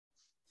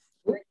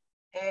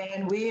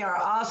And we are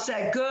all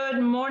set. Good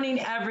morning,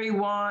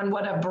 everyone.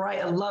 What a bright,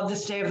 I love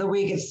this day of the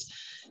week. It's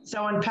so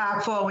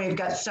impactful. We've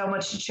got so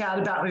much to chat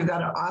about. We've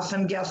got an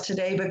awesome guest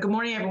today, but good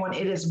morning, everyone.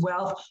 It is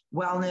Wealth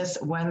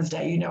Wellness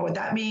Wednesday. You know what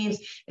that means.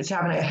 It's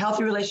having a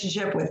healthy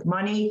relationship with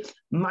money,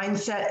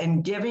 mindset,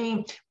 and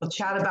giving. We'll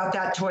chat about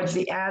that towards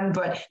the end,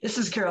 but this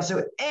is Carol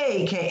Sue,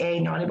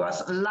 AKA Naughty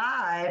Boss,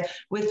 live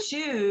with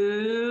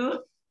two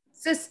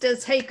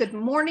sisters. Hey, good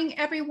morning,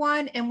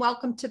 everyone, and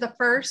welcome to the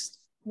first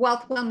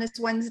Wealth Wellness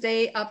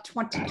Wednesday of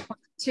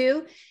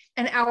 2022.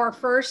 And our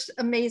first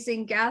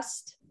amazing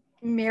guest,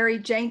 Mary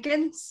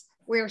Jenkins.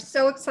 We're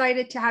so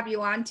excited to have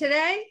you on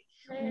today.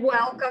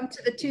 Welcome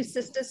to the Two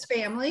Sisters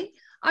family.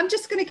 I'm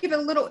just going to give a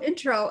little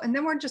intro, and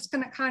then we're just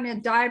going to kind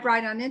of dive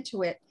right on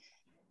into it.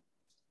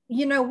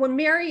 You know, when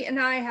Mary and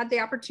I had the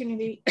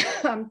opportunity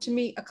to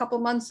meet a couple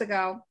months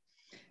ago,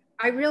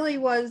 I really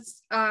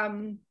was,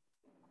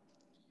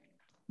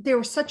 there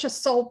was such a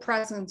soul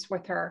presence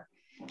with her.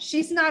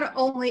 She's not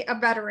only a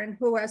veteran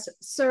who has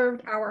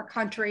served our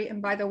country,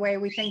 and by the way,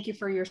 we thank you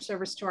for your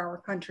service to our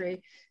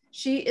country.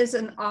 She is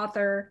an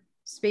author,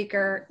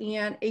 speaker,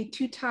 and a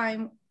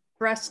two-time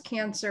breast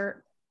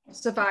cancer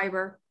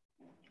survivor.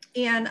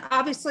 And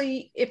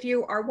obviously, if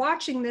you are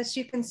watching this,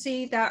 you can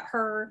see that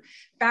her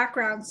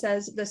background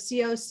says the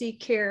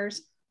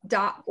COCcares.org.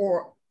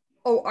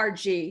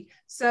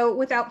 So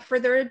without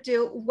further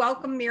ado,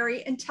 welcome,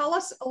 Mary, and tell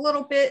us a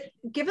little bit,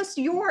 give us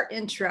your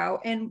intro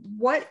and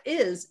what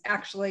is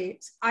actually,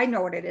 I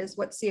know what it is,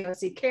 what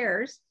COC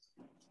Cares.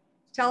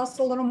 Tell us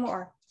a little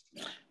more.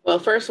 Well,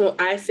 first of all,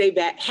 I say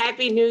that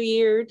Happy New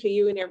Year to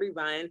you and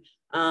everyone.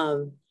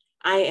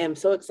 I am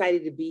so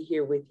excited to be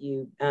here with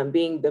you,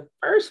 being the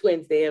first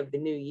Wednesday of the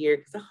new year,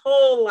 because a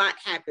whole lot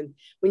happens.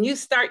 When you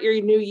start your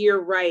new year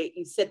right,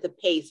 you set the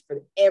pace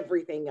for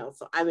everything else.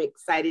 So I'm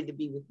excited to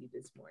be with you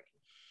this morning.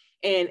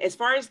 And as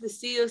far as the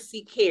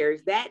COC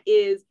Cares, that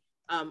is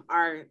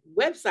our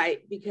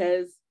website,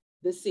 because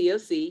the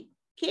COC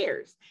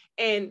cares.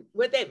 And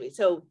what that means,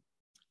 so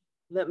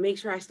let me make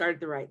sure I start at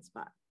the right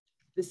spot.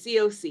 The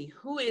COC,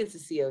 who is the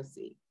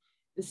COC?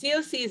 The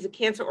COC is a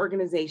cancer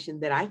organization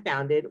that I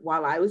founded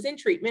while I was in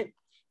treatment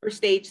for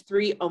stage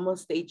 3,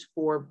 almost stage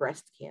 4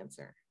 breast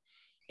cancer.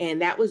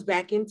 And that was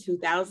back in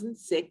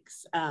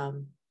 2006. I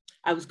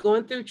was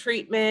going through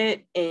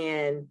treatment,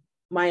 and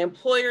my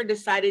employer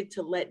decided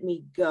to let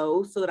me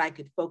go so that I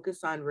could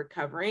focus on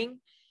recovering,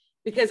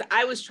 because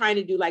I was trying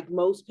to do like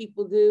most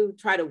people do,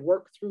 try to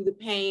work through the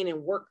pain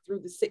and work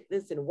through the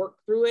sickness and work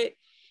through it.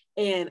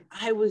 And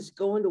I was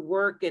going to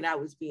work and I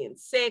was being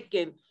sick.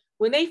 And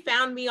when they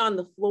found me on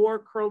the floor,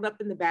 curled up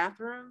in the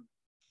bathroom,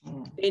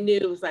 they knew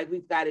it was like,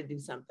 we've got to do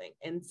something.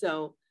 And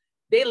so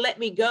they let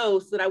me go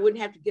so that I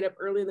wouldn't have to get up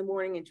early in the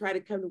morning and try to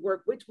come to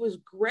work, which was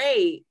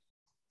great.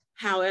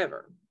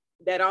 However,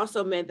 that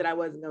also meant that I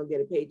wasn't going to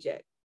get a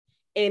paycheck.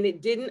 And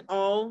it didn't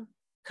all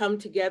come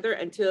together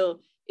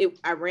until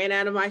I ran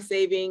out of my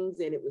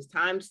savings, and it was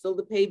time still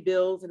to pay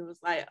bills. And it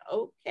was like,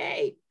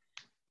 okay,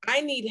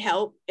 I need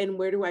help. And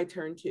where do I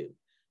turn to?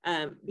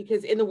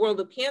 Because in the world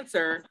of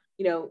cancer,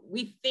 you know,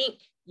 we think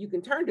you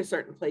can turn to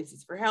certain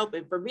places for help.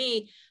 And for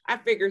me, I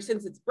figure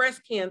since it's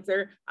breast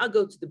cancer, I'll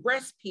go to the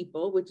Breast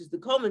People, which is the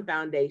Komen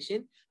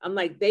Foundation. I'm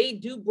like, they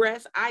do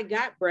breasts, I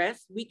got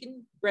breasts, we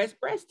can breast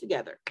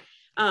together.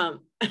 And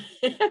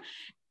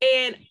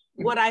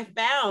what I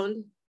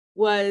found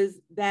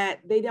was that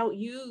they don't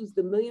use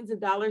the millions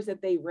of dollars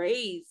that they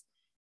raise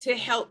to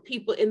help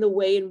people in the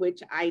way in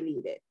which I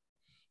need it.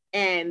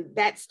 And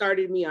that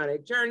started me on a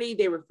journey.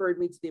 They referred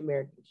me to the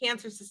American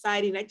Cancer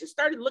Society, and I just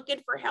started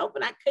looking for help,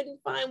 and I couldn't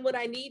find what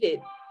I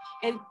needed.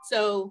 And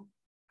so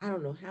I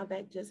don't know how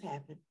that just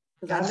happened.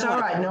 That's all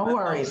right. No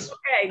worries.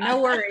 Okay,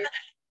 no worries.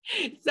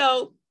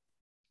 So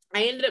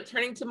I ended up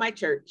turning to my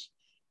church,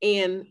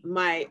 and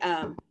my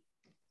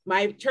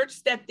church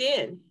stepped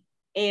in,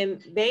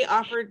 and they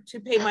offered to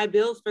pay my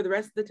bills for the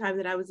rest of the time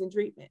that I was in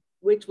treatment,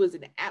 which was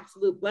an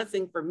absolute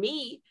blessing for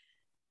me.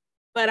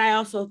 But I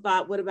also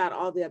thought, what about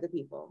all the other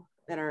people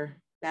that are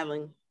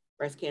battling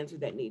breast cancer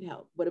that need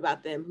help? What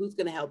about them? Who's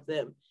going to help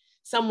them?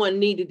 Someone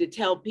needed to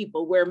tell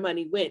people where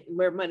money went and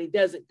where money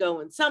doesn't go.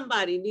 And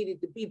somebody needed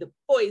to be the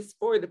voice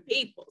for the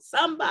people,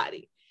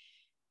 somebody.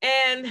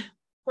 And of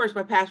course,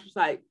 my pastor was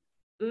like,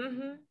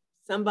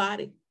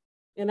 somebody.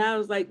 And I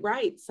was like,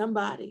 right,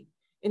 somebody.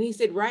 And he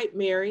said, right,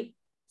 Mary,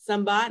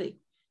 somebody.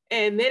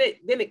 And then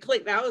it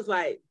clicked. I was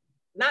like,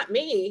 not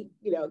me,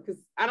 you know, because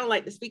I don't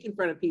like to speak in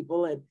front of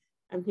people. And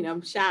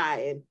I'm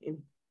shy, and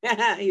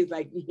he's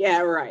like, yeah,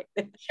 right.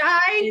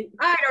 Shy?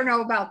 I don't know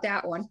about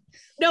that one.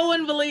 No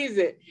one believes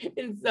it.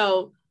 And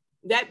so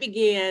that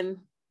began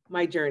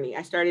my journey.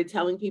 I started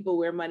telling people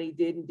where money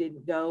did and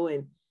didn't go,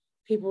 and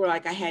people were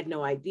like, I had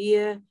no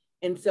idea.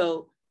 And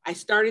so I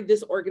started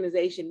this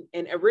organization,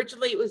 and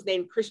originally it was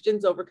named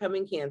Christians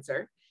Overcoming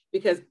Cancer,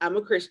 because I'm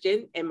a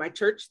Christian and my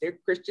church, they're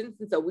Christians.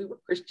 And so we were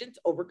Christians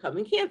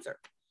Overcoming Cancer.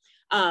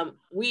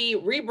 We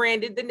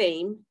rebranded the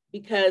name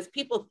because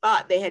people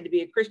thought they had to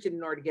be a Christian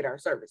in order to get our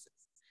services.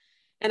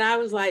 And I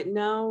was like,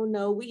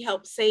 no, we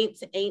help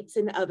saints, ain'ts,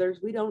 and others.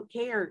 We don't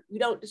care. We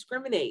don't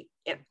discriminate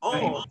at all.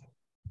 Right.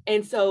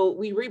 And so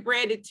we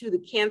rebranded to the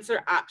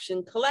Cancer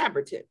Option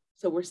Collaborative.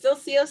 So we're still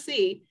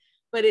COC,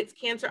 but it's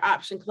Cancer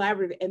Option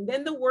Collaborative. And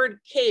then the word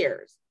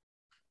CARES,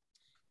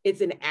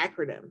 it's an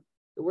acronym,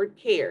 the word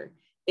CARE.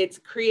 It's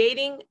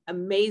creating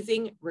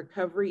amazing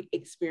recovery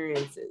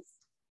experiences.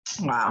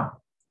 Wow.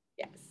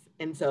 Yes.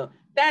 And so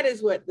that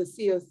is what the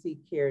COC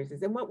CARES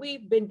is. And what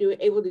we've been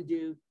able to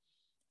do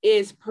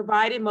is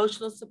provide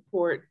emotional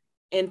support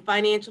and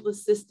financial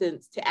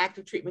assistance to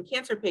active treatment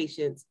cancer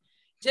patients,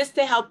 just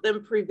to help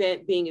them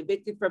prevent being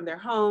evicted from their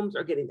homes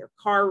or getting their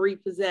car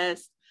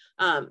repossessed.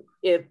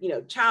 If,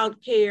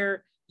 childcare,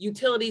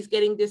 utilities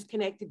getting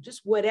disconnected,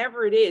 just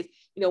whatever it is,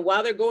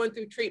 while they're going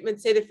through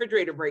treatment, say the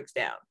refrigerator breaks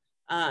down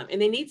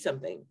and they need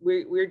something.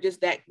 We're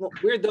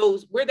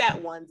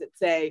that ones that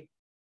say,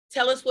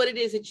 tell us what it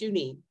is that you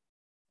need.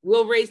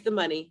 We'll raise the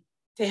money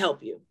to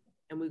help you.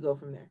 And we go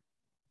from there.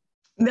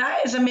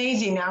 That is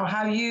amazing. Now,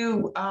 have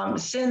you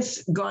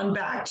since gone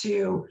back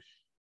to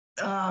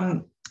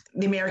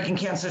the American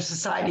Cancer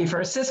Society for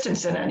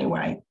assistance in any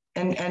way?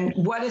 And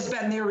what has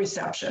been their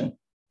reception?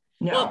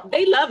 No. Well,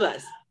 they love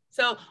us.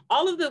 So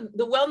all of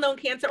the well-known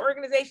cancer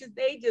organizations,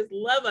 they just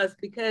love us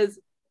because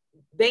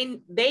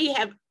they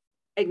have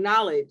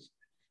acknowledged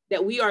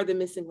that we are the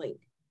missing link.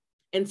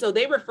 And so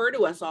they refer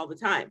to us all the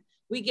time.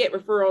 We get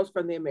referrals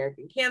from the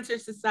American Cancer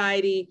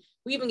Society.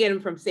 We even get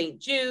them from St.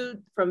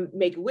 Jude, from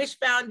Make-A-Wish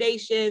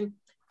Foundation,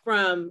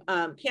 from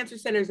Cancer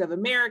Centers of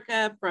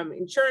America, from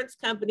insurance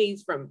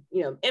companies, from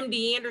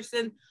MD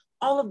Anderson,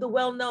 all of the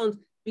well-knowns,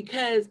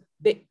 because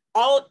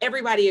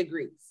everybody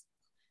agrees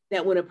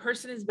that when a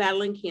person is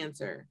battling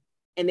cancer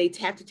and they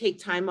have to take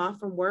time off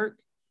from work,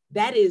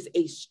 that is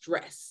a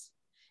stress.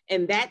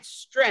 And that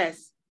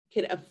stress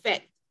can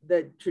affect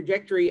the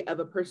trajectory of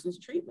a person's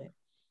treatment.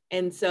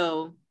 And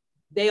so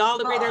they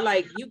all agree. They're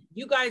like,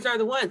 you guys are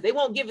the ones. They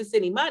won't give us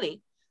any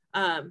money.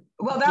 Well,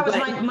 that was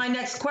my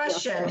next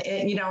question,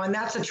 and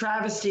that's a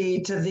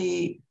travesty to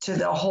the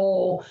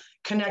whole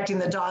connecting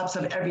the dots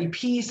of every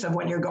piece of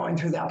when you're going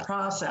through that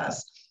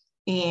process.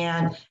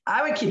 And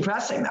I would keep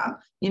pressing them.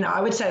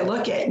 I would say,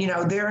 look at,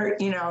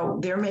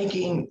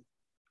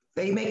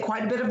 they make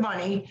quite a bit of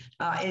money.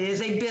 It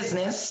is a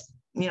business,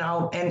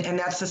 and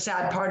that's the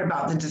sad part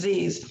about the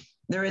disease.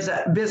 There is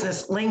a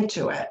business link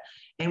to it.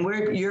 And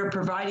you're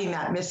providing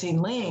that missing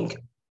link.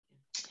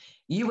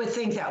 You would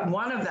think that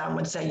one of them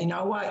would say, you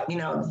know what,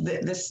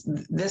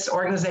 this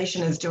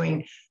organization is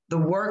doing the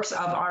works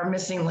of our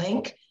missing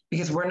link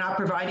because we're not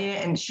providing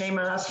it, and shame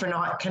on us for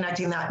not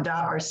connecting that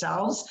dot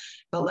ourselves.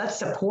 But let's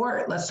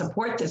support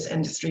this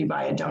industry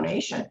by a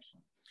donation.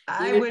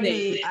 I would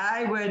be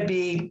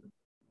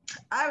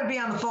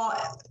on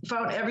the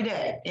phone every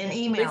day and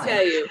emailing. Let me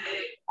tell you,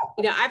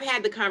 I've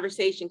had the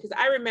conversation because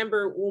I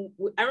remember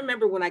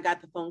when I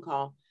got the phone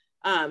call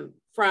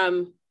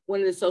from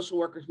one of the social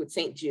workers with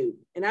St. Jude.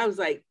 And I was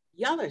like,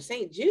 y'all are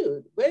St.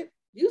 Jude? What?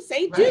 You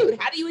St. Jude?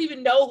 How do you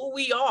even know who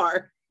we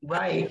are?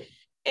 Right.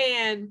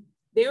 And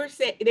they were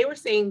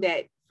saying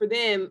that for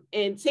them,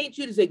 and St.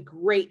 Jude is a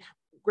great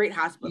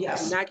hospital.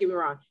 Yes. Do not get me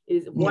wrong. It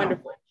is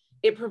wonderful.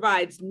 It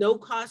provides no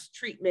cost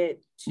treatment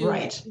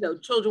to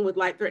children with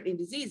life-threatening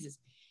diseases.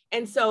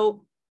 And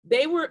so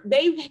they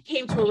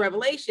came to a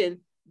revelation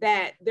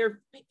that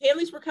their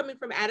families were coming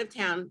from out of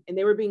town and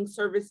they were being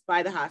serviced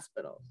by the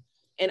hospital.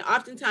 And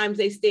oftentimes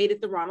they stayed at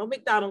the Ronald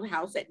McDonald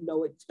House at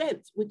no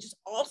expense, which is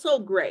also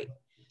great.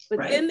 But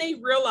then they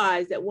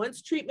realized that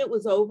once treatment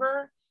was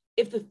over,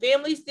 if the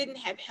families didn't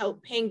have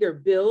help paying their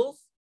bills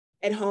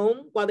at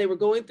home while they were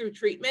going through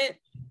treatment,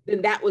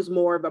 then that was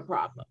more of a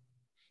problem.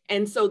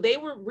 And so they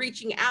were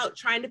reaching out,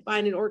 trying to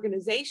find an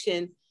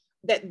organization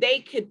that they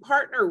could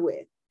partner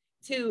with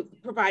to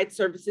provide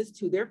services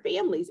to their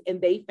families. And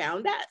they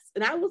found us.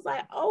 And I was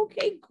like,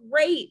 okay,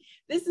 great.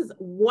 This is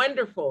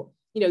wonderful.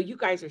 You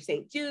guys are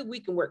St. Jude, we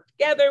can work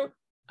together.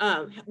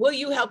 Will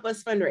you help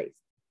us fundraise?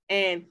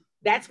 And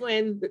that's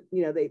when,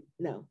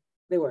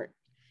 they weren't.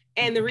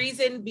 And the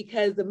reason,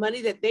 because the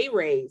money that they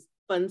raise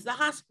funds the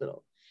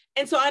hospital.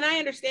 And I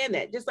understand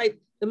that, just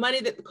like the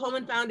money that the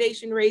Komen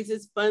Foundation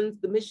raises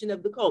funds the mission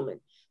of the Komen.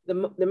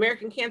 The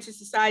American Cancer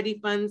Society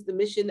funds the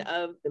mission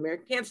of the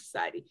American Cancer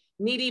Society.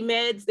 Needy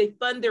Meds, they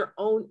fund their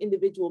own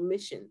individual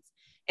missions.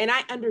 And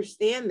I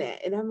understand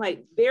that. And I'm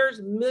like, there's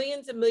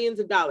millions and millions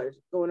of dollars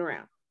going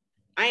around.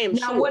 I am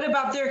now, what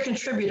about their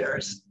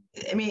contributors?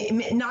 I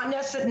mean, not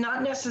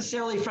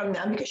necessarily from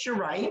them, because you're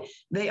right.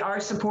 They are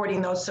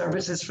supporting those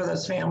services for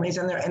those families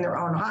in their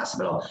own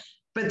hospital,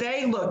 but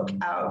they look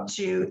out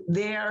to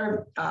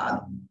their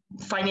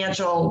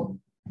financial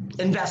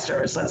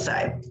investors, let's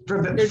say,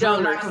 for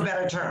lack of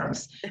better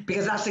terms,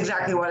 because that's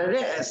exactly what it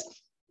is.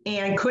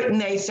 And couldn't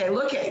they say,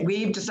 look,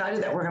 we've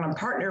decided that we're going to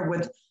partner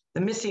with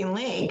the missing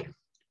link,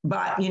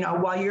 but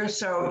while you're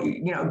so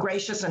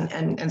gracious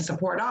and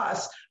support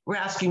us, we're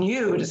asking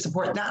you to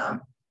support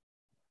them.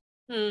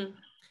 In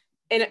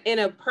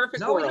a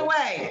perfect world. There's always a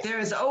way.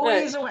 There's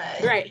always a way.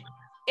 Right.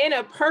 In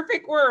a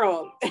perfect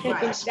world,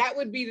 right. That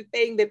would be the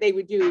thing that they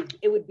would do.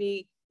 It would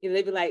be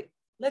they'd be like,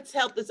 let's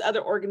help this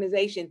other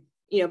organization,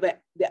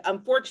 but the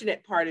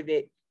unfortunate part of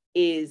it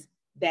is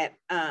that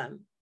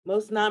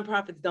most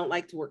nonprofits don't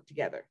like to work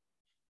together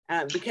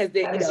because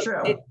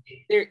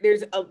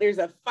there's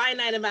a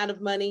finite amount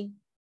of money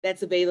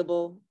that's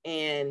available,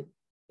 and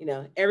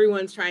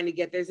everyone's trying to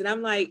get theirs. And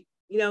I'm like,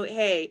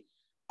 hey,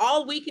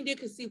 all we can do,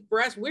 because see,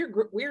 for us,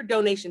 we're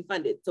donation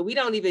funded, so we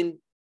don't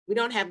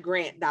have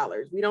grant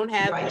dollars, we don't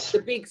have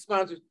the big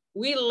sponsors.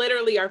 We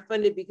literally are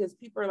funded because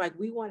people are like,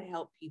 we want to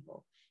help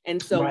people.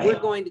 And so we're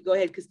going to go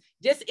ahead, because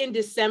just in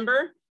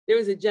December, there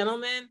was a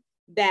gentleman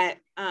that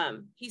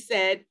he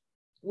said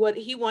what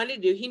he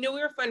wanted to do. He knew we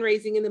were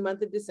fundraising in the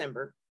month of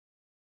December.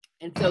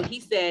 And so he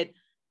said,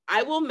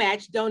 I will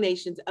match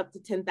donations up to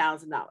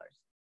 $10,000.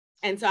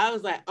 And so I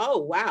was like, oh,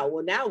 wow.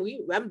 Well, now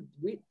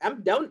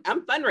I'm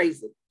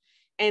fundraising.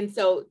 And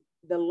so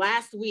the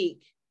last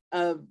week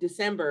of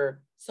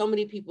December, so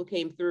many people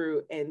came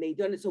through and they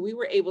donated. So we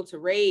were able to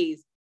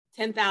raise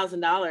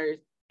 $10,000,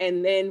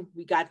 and then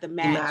we got the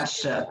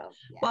match. Well,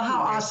 how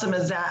awesome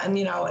is that? And,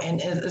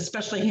 and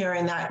especially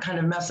hearing that kind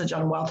of message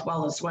on Wealth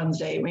Wellness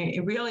Wednesday. I mean,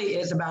 it really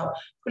is about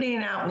putting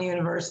it out in the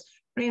universe,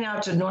 putting it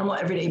out to normal,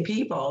 everyday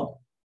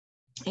people.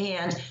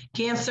 And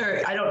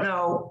cancer, I don't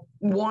know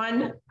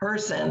one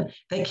person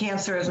that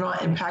cancer has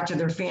not impacted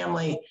their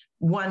family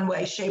one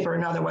way, shape, or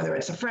another, whether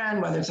it's a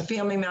friend, whether it's a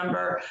family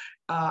member,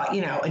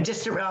 a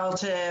distant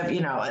relative,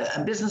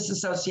 a business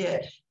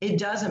associate. It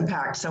does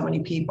impact so many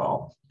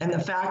people. And the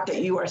fact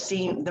that you are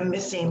seeing the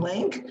missing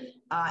link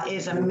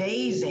is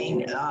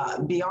amazing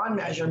beyond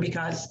measure,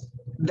 because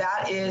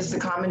that is the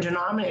common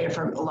denominator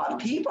for a lot of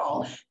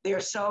people. They're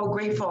so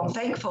grateful and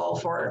thankful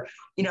for,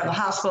 the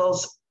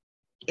hospitals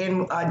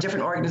in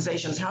different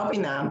organizations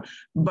helping them.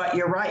 But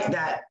you're right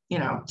that,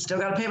 still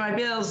got to pay my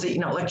bills,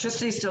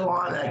 electricity's still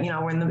on,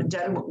 we're in the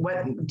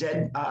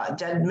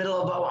dead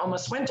middle of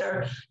almost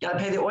winter, got to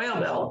pay the oil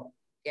bill.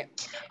 Yeah.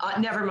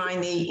 Never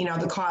mind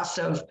the cost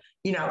of,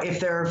 if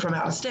they're from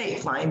out of state,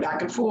 flying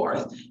back and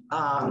forth.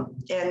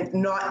 And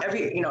not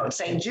every,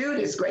 St.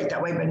 Jude is great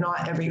that way, but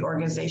not every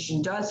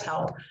organization does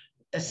help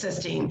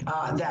assisting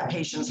that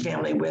patient's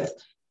family with,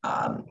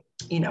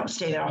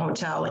 stay at a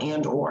hotel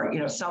and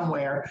or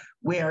somewhere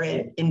where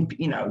it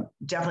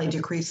definitely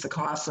decrease the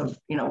cost of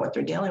what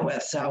they're dealing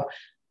with. So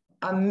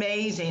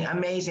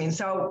amazing.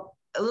 So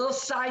a little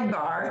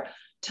sidebar,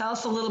 tell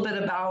us a little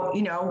bit about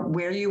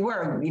where you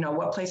were,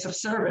 what place of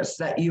service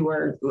that you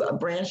were, a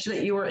branch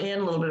that you were in,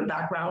 a little bit of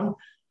background.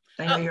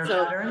 I know you're a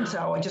veteran,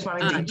 so I just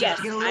wanted to get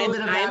a little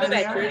bit of that in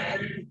there.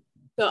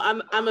 So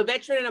I'm a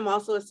veteran, and I'm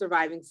also a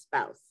surviving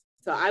spouse.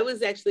 So I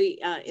was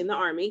actually in the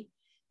Army.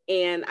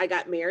 And I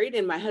got married,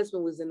 and my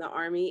husband was in the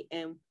Army,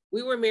 and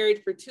we were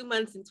married for 2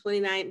 months and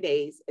 29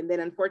 days. And then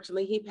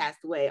unfortunately he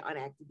passed away on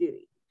active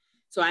duty.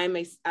 So I'm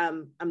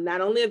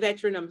not only a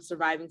veteran, I'm a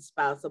surviving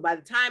spouse. So by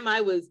the time I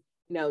was,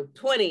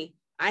 20,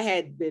 I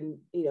had been,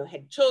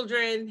 had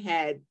children,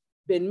 had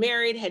been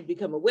married, had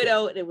become a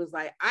widow. And it was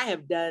like, I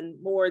have done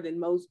more than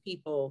most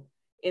people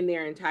in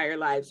their entire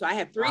lives. So I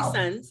have 3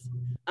 sons,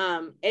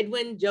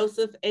 Edwin,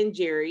 Joseph, and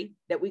Jerry,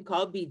 that we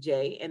call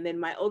BJ. And then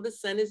my oldest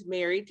son is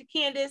married to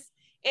Candace.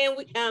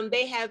 And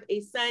they have a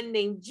son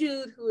named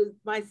Jude, who is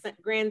my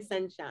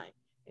grandson, Shine.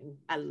 And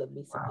I love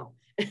me some.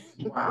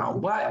 Wow,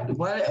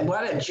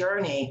 what a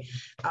journey.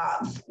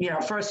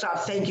 First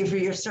off, thank you for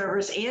your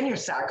service and your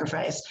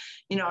sacrifice.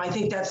 I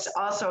think that's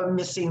also a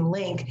missing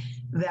link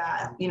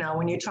that,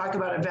 when you talk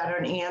about a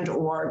veteran and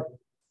or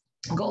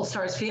Gold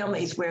Stars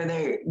families where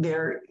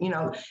they're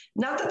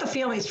not that the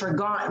family's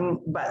forgotten,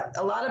 but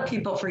a lot of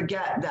people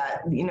forget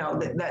that,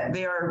 that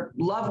their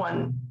loved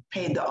one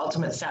paid the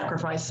ultimate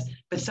sacrifice,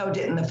 but so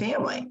didn't the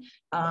family.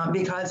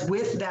 Because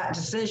with that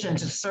decision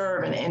to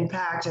serve and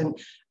impact and,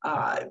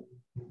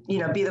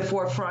 be the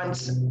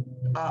forefront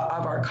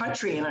of our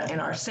country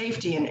and our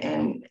safety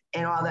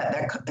and all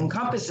that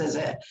encompasses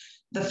it,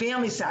 the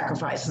family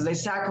sacrifices. They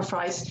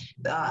sacrifice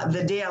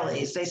the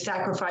dailies. They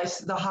sacrifice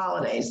the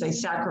holidays. They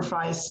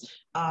sacrifice,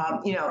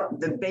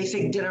 the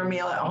basic dinner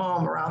meal at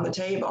home around the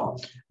table.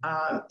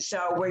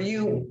 So where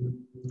you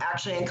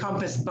actually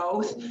encompass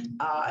both,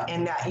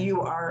 and that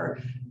you are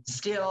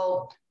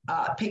still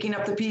picking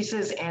up the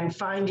pieces and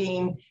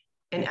finding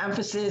an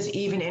emphasis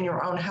even in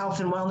your own health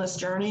and wellness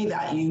journey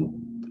that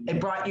it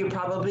brought you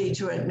probably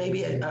to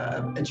maybe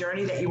a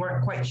journey that you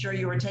weren't quite sure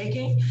you were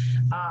taking.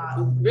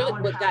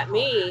 Really, what got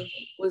me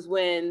was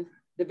when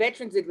the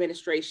Veterans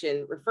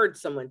Administration referred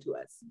someone to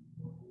us.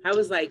 I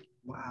was like,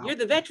 wow. You're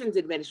the Veterans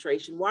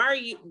Administration. Why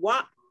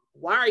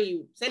are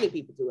you sending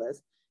people to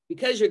us?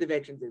 Because you're the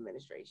Veterans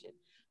Administration.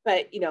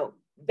 But,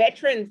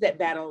 veterans that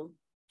battle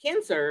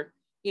cancer,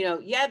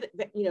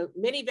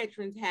 many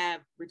veterans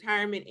have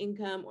retirement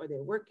income, or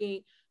they're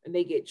working and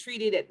they get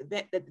treated at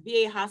the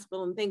VA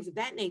hospital and things of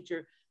that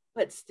nature.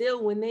 But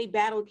still, when they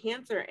battle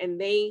cancer and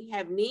they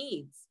have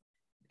needs.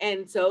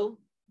 And so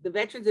the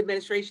Veterans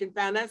Administration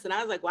found us, and I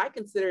was like, well, I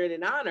consider it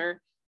an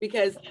honor,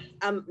 because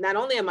not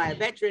only am I a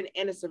veteran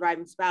and a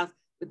surviving spouse,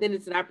 but then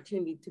it's an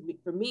opportunity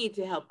for me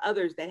to help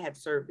others that have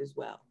served as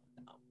well.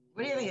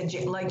 What do you think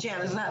of like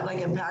Jan? Isn't that like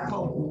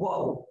impactful?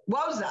 Whoa,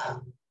 what was that?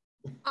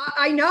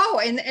 I know,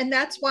 and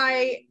that's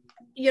why,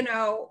 you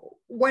know,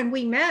 when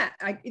we met,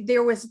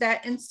 there was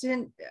that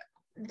instant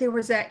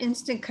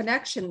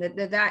connection,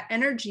 that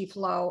energy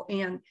flow,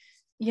 and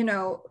you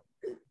know,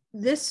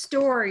 this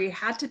story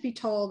had to be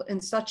told in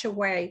such a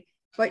way.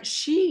 But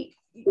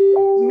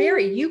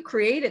Mary, you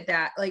created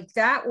that. Like,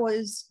 that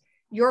was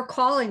your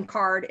calling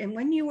card. And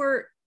when you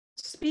were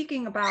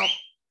speaking about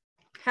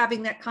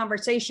having that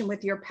conversation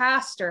with your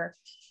pastor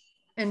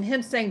and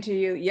him saying to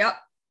you, yep,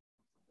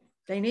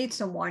 they need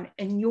someone,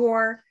 and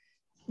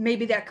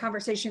maybe that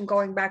conversation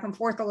going back and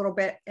forth a little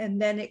bit,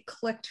 and then it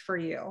clicked for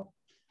you.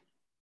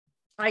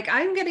 Like,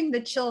 I'm getting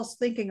the chills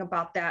thinking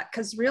about that,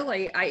 because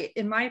really,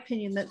 in my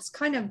opinion, that's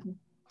kind of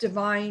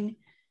divine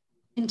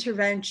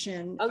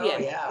intervention. Oh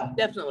yeah,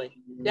 definitely.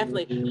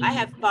 I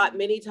have thought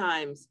many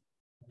times,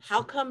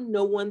 how come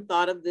no one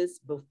thought of this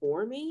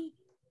before me?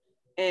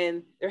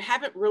 And there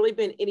haven't really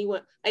been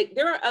anyone. Like,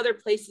 there are other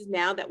places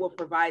now that will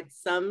provide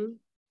some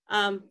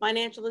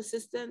financial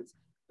assistance,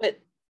 but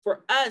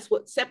for us,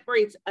 what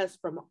separates us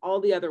from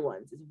all the other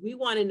ones is we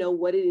want to know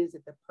what it is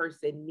that the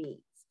person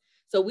needs.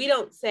 So we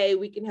don't say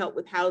we can help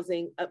with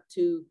housing up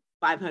to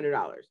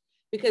 $500,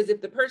 because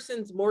if the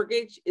person's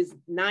mortgage is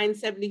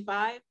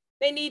 $975,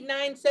 they need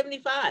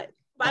 $975.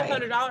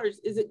 $500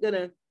 isn't going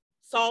to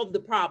solve the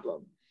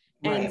problem.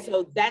 Right. And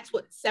so that's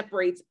what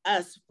separates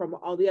us from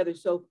all the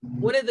others. So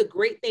one of the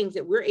great things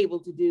that we're able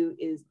to do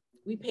is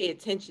we pay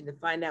attention to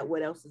find out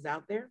what else is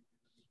out there,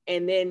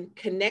 and then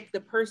connect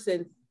the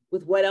person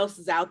with what else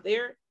is out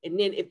there. And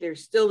then if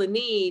there's still a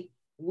need,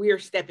 we're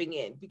stepping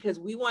in, because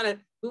we want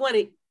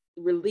to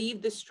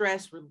relieve the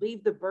stress,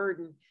 relieve the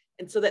burden,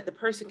 and so that the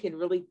person can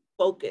really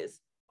focus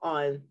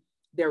on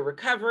their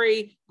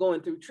recovery,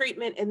 going through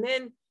treatment. And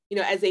then, you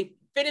know, as they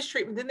finish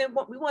treatment, then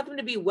we want them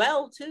to be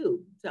well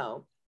too.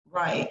 So.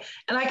 Right.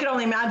 And I can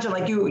only imagine,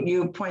 like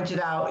you pointed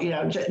out, you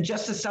know,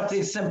 just as something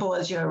as simple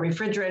as, you know,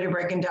 refrigerator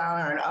breaking down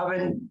or an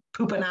oven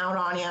pooping out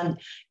on you, and,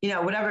 you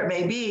know, whatever it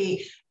may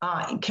be,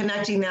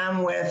 connecting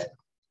them with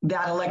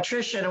that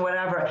electrician or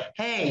whatever.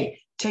 Hey,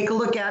 take a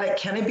look at it.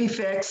 Can it be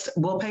fixed?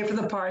 We'll pay for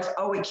the parts.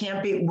 Oh, it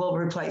can't be. We'll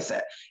replace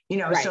it. You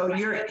know, right. So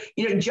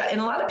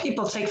and a lot of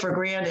people take for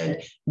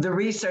granted the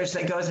research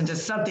that goes into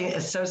something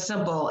as so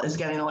simple as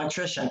getting an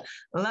electrician.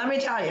 Let me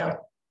tell you,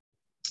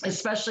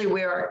 especially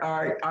where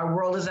our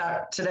world is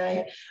at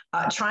today,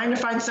 trying to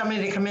find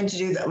somebody to come in to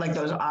do that, like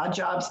those odd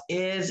jobs,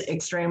 is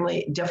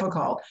extremely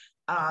difficult.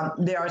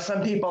 There are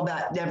some people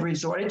that have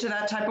resorted to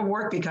that type of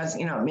work because,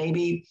 you know,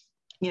 maybe,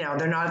 you know,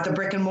 they're not at the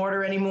brick and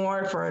mortar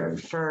anymore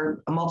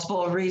for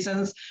multiple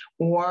reasons,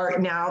 or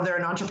now they're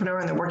an entrepreneur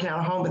and they're working out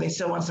of home, but they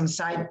still want some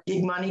side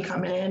gig money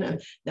coming in,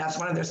 and that's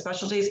one of their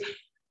specialties.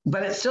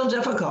 But it's still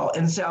difficult.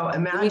 And so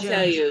imagine.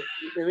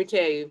 Let me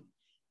tell you.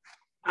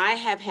 I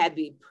have had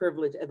the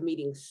privilege of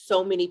meeting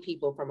so many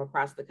people from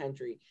across the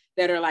country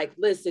that are like,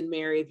 listen,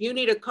 Mary, if you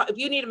need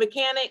a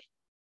mechanic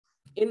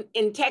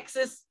in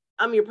Texas,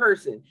 I'm your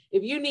person.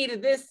 If you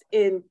needed this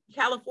in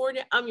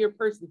California, I'm your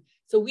person.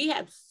 So we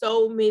have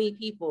so many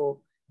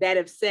people that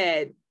have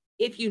said,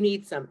 if you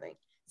need something.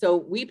 So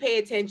we pay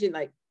attention,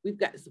 like we've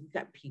got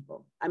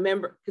people. I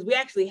remember, because we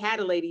actually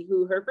had a lady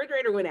who her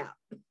refrigerator went out.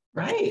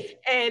 Right.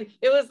 And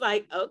it was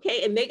like,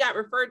 okay. And they got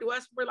referred to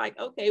us. We're like,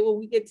 okay, well,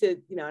 we get to,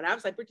 you know, and I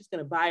was like, we're just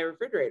going to buy a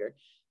refrigerator.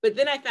 But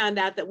then I found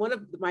out that one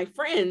of my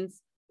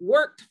friends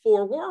worked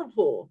for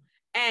Whirlpool.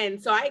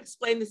 And so I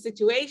explained the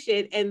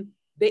situation, and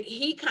that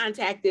he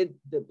contacted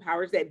the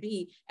powers that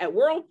be at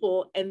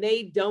Whirlpool, and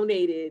they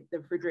donated the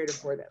refrigerator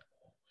for them.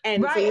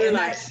 And right. So we were and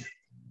like,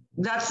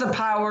 that's the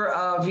power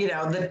of, you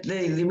know,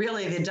 the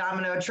really the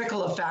domino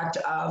trickle effect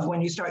of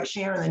when you start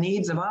sharing the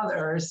needs of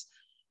others.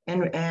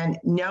 And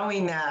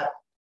knowing that,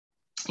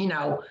 you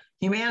know,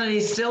 humanity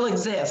still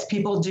exists.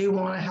 People do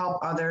want to help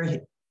other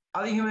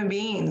human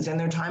beings in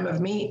their time of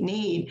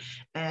need.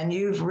 And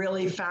you've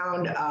really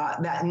found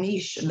that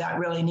niche that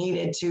really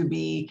needed to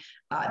be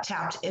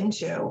tapped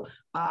into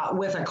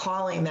with a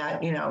calling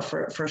that, you know,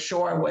 for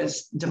sure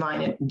was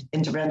divine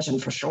intervention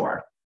for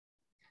sure.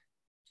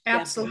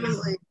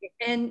 Absolutely.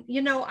 And,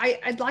 you know,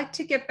 I'd like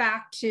to get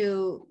back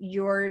to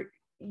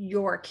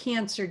your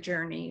cancer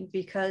journey,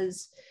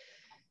 because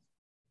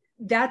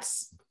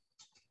that's,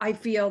 I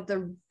feel,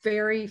 the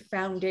very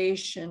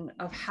foundation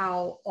of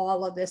how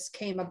all of this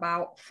came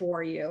about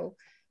for you.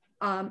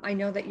 I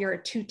know that you're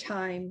a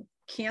 2-time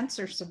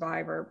cancer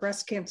survivor,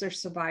 breast cancer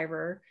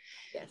survivor.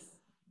 Yes.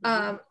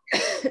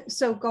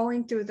 So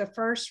going through the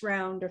first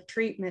round of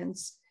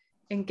treatments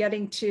and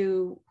getting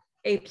to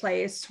a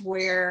place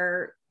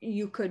where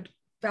you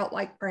felt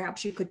like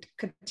perhaps you could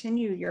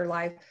continue your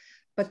life,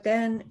 but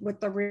then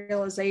with the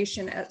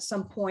realization at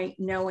some point,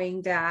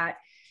 knowing that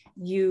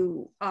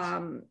you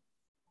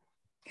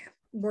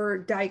were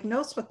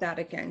diagnosed with that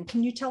again.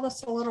 Can you tell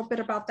us a little bit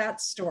about that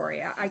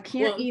story? I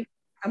can't even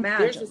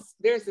imagine.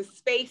 There's a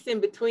space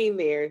in between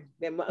there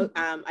that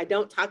I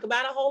don't talk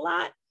about a whole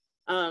lot,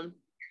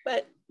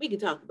 but we can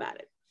talk about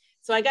it.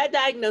 So I got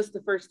diagnosed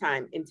the first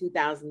time in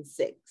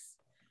 2006.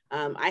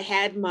 I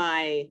had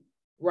my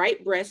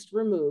right breast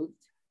removed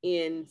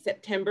in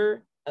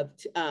September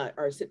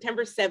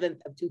 7th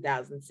of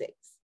 2006.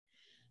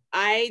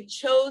 I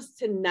chose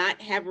to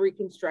not have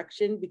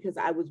reconstruction because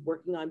I was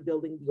working on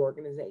building the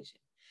organization.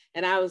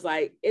 And I was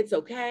like, it's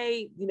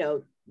okay,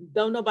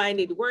 don't nobody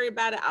need to worry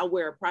about it. I'll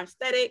wear a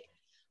prosthetic.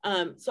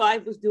 So I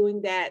was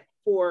doing that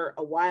for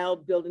a while,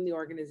 building the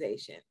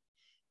organization.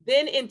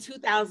 Then in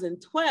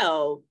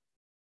 2012,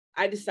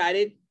 I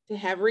decided to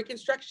have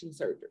reconstruction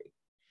surgery.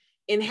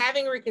 In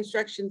having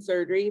reconstruction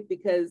surgery,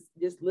 because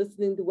just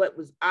listening to what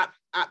was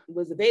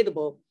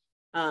available,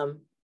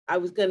 I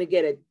was going to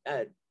get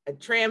a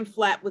tram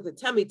flap with a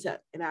tummy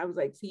tuck. And I was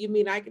like, so you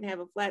mean I can have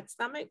a flat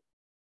stomach?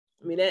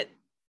 I mean,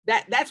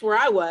 that's where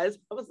I was.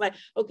 I was like,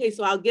 okay,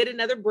 so I'll get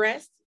another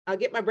breast. I'll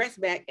get my breast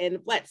back and a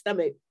flat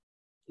stomach.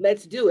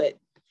 Let's do it.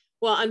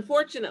 Well,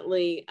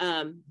 unfortunately,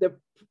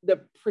 the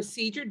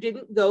procedure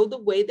didn't go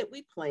the way that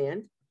we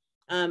planned.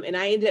 And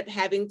I ended up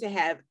having to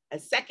have a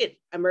second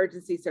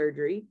emergency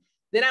surgery.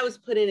 Then I was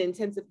put in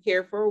intensive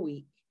care for a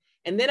week.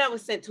 And then I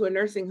was sent to a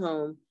nursing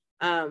home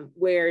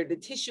where the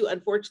tissue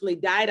unfortunately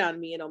died on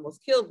me and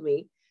almost killed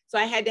me. So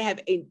I had to have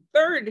a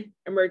third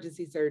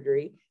emergency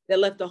surgery that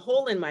left a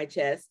hole in my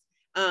chest.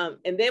 And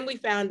then we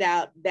found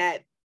out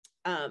that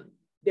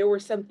there were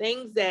some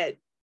things that,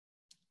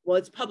 well,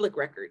 it's public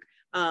record.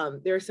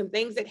 There are some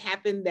things that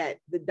happened that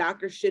the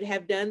doctor should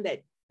have done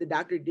that the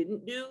doctor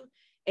didn't do.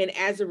 And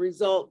as a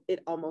result,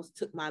 it almost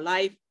took my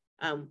life.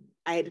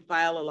 I had to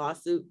file a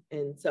lawsuit.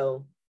 And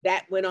so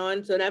that went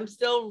on. So I'm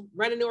still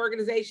running the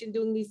organization,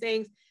 doing these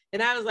things.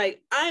 And I was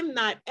like, I'm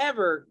not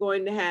ever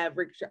going to have,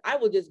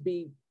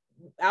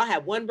 I'll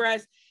have one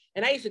breast.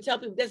 And I used to tell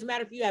people, it doesn't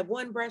matter if you have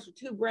one breast or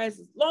two breasts,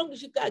 as long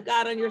as you've got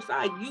God on your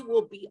side, you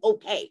will be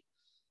okay.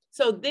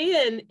 So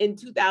then in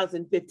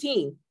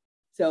 2015,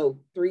 so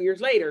 3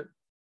 years later,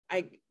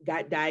 I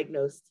got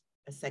diagnosed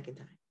a second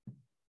time.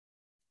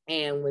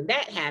 And when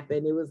that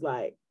happened, it was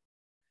like,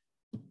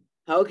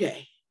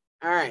 okay,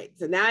 all right.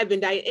 So now I've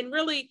been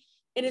diagnosed,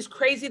 and it's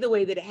crazy the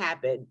way that it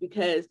happened,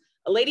 because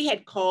a lady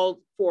had called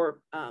for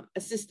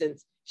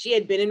assistance. She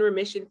had been in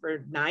remission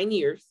for 9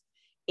 years,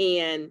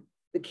 and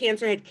the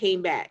cancer had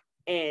came back.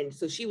 And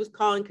so she was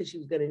calling because she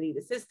was going to need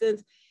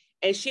assistance.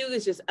 And she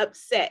was just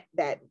upset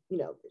that,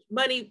 there's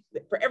money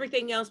for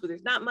everything else, but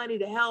there's not money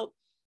to help.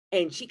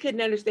 And she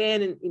couldn't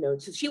understand.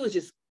 And, so she was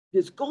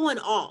just going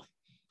off.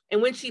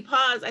 And when she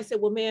paused, I said,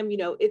 well, ma'am,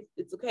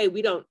 it's okay.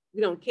 We don't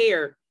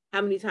care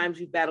how many times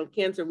you've battled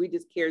cancer. We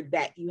just care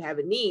that you have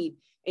a need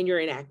and you're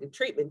in active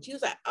treatment. She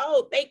was like,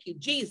 oh, thank you,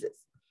 Jesus.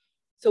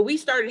 So we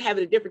started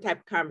having a different type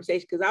of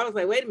conversation, because I was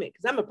like, wait a minute,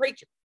 because I'm a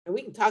preacher and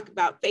we can talk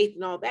about faith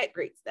and all that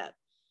great stuff.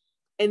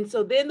 And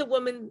so then the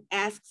woman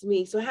asks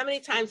me, so how many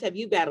times have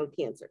you battled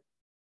cancer?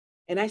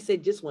 And I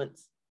said, just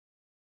once.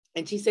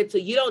 And she said, so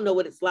you don't know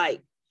what it's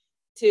like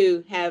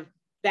to have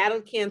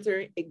battled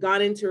cancer, it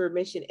gone into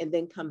remission, and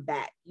then come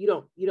back. You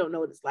don't know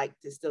what it's like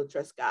to still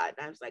trust God.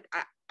 And I was like,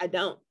 I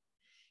don't.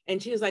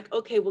 And she was like,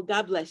 okay, well,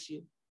 God bless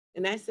you.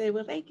 And I said,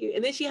 well, thank you.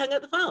 And then she hung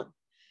up the phone.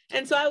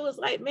 And so I was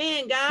like,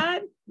 man,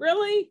 God,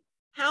 really?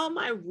 How am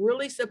I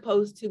really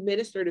supposed to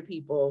minister to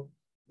people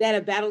that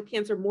have battled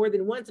cancer more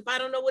than once if I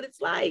don't know what it's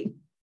like?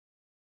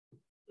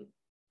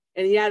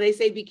 And yeah, they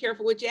say, be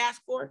careful what you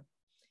ask for.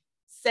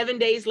 7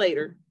 days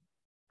later,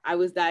 I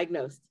was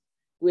diagnosed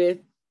with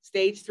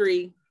stage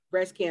 3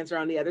 breast cancer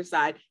on the other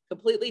side,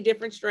 completely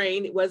different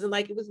strain. It wasn't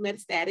like it was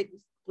metastatic, it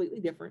was completely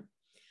different.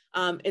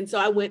 And so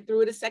I went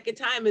through it a second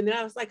time, and then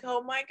I was like,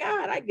 oh my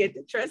God, I get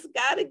to trust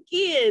God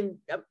again.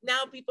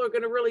 Now people are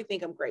going to really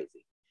think I'm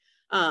crazy.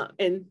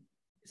 And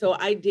so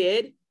I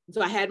did.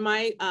 So I had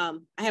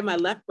my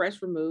left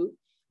breast removed.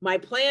 My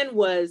plan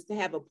was to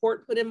have a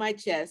port put in my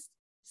chest,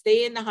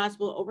 stay in the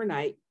hospital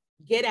overnight,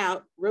 get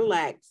out,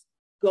 relax,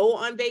 go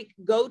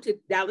to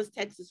Dallas,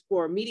 Texas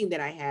for a meeting that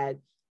I had,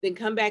 then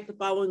come back the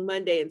following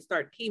Monday and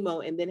start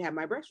chemo, and then have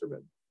my breast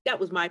removed. That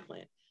was my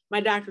plan.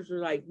 My doctors were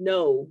like,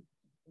 no,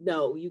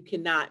 you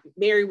cannot.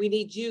 Mary, we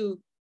need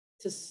you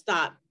to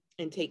stop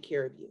and take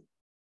care of you.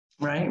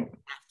 Right.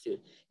 You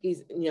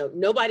have to.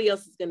 Nobody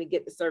else is going to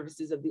get the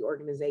services of the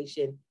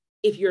organization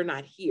if you're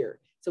not here.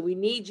 So we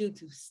need you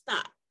to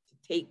stop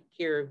to take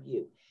care of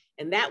you.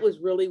 And that was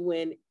really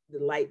when the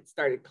light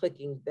started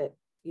clicking that,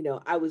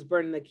 I was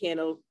burning the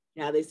candle.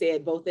 Now they say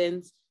at both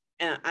ends.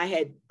 I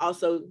had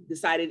also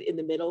decided in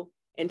the middle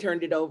and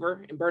turned it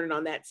over and burned it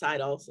on that side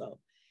also.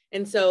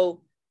 And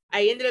so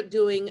I ended up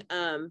doing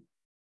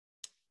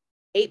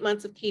 8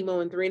 months of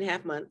chemo in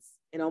 3.5 months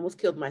and almost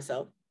killed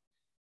myself.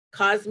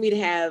 Caused me to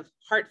have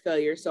heart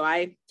failure. So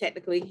I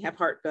technically have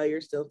heart failure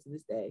still to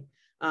this day.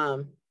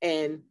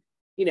 And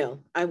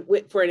I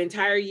went for an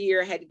entire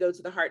year. I had to go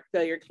to the heart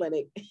failure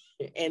clinic,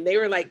 and they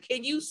were like,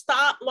 can you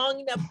stop long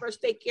enough for us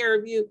to take care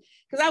of you?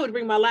 Because I would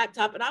bring my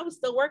laptop, and I was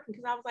still working,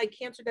 because I was like,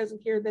 cancer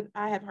doesn't care that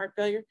I have heart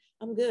failure.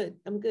 I'm good.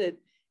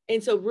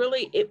 And so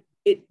really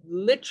it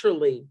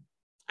literally,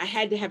 I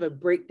had to have a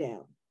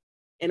breakdown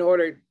in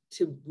order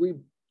to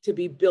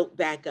be built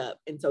back up.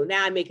 And so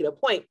now I make it a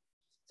point.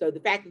 So the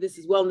fact that this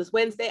is Wellness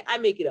Wednesday, I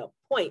make it a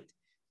point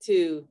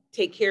to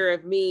take care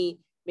of me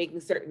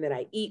making certain that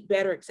I eat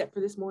better, except for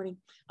this morning,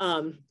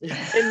 and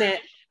that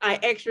I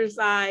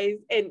exercise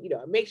and,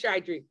 make sure I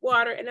drink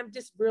water. And I'm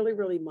just really,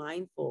 really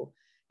mindful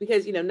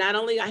because, not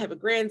only I have a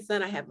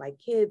grandson, I have my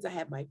kids, I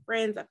have my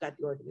friends, I've got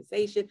the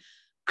organization.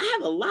 I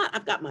have a lot.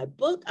 I've got my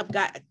book.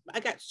 I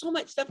got so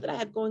much stuff that I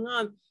have going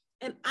on,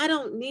 and I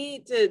don't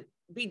need to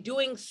be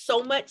doing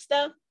so much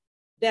stuff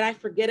that I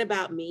forget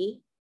about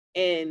me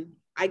and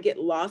I get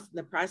lost in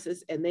the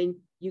process. And then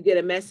you get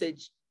a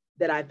message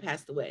that I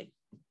passed away.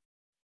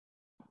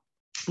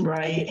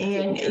 Right.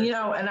 And,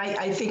 and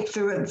I think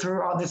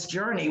through all this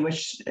journey,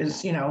 which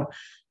is, you have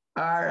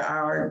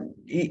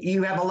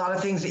a lot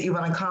of things that you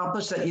want to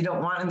accomplish that you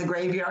don't want in the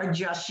graveyard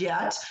just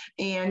yet.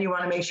 And you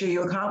want to make sure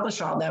you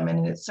accomplish all them.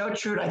 And it's so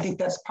true. And I think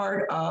that's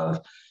part of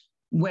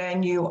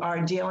when you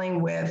are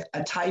dealing with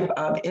a type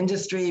of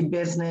industry,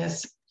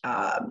 business,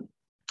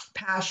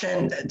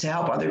 passion to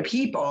help other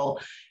people.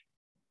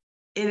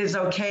 It is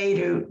okay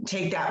to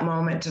take that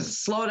moment to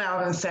slow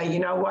down and say, you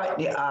know what,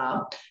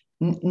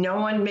 no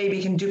one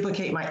maybe can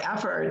duplicate my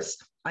efforts.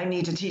 I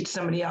need to teach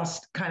somebody else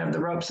kind of the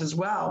ropes as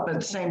well. But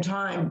at the same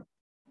time,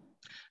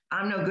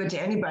 I'm no good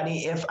to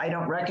anybody if I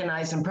don't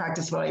recognize and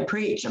practice what I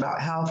preach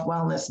about health,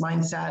 wellness,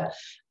 mindset,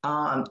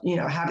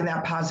 having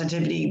that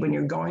positivity when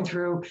you're going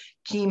through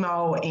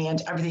chemo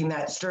and everything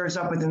that stirs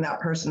up within that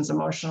person's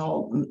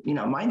emotional,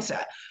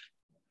 mindset.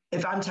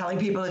 If I'm telling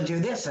people to do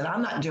this and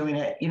I'm not doing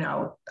it,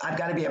 I've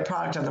got to be a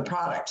product of the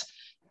product.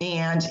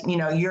 And,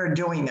 you're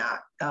doing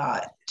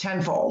that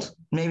tenfold,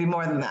 maybe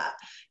more than that.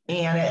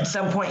 And at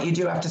some point you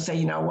do have to say,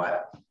 you know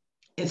what?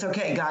 It's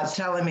okay. God's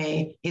telling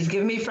me, he's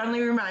giving me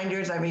friendly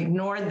reminders. I've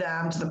ignored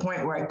them to the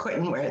point where I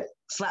couldn't, where it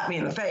slapped me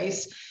in the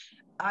face.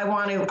 I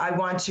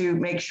want to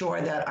make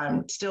sure that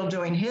I'm still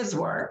doing his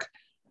work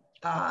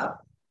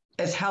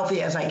as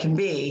healthy as I can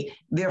be.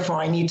 Therefore,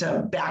 I need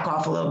to back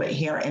off a little bit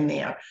here and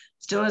there.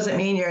 Still doesn't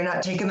mean you're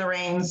not taking the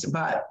reins,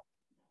 but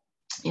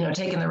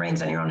taking the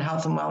reins on your own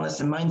health and wellness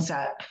and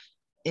mindset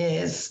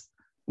is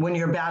when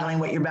you're battling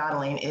what you're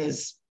battling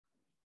is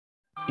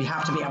you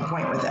have to be on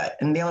point with it.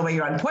 And the only way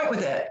you're on point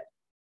with it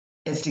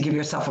is to give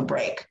yourself a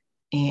break.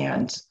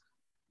 And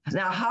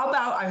now how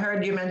about, I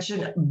heard you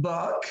mention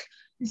book.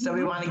 So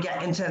we want to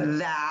get into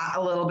that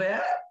a little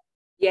bit.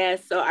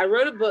 Yes. So I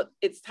wrote a book.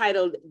 It's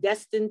titled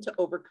Destined to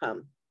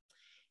Overcome.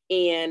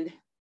 And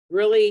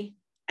really,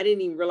 I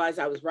didn't even realize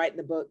I was writing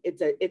the book.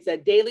 It's a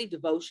daily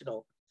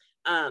devotional.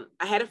 I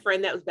had a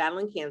friend that was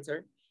battling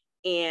cancer,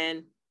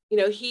 and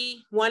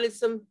he wanted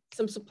some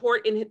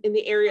support in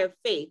the area of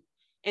faith.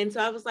 And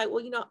so I was like,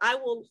 well, I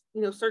will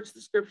search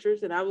the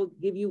scriptures and I will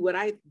give you what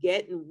I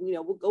get, and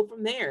we'll go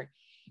from there.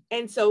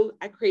 And so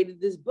I created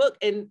this book,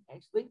 and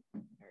actually,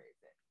 where is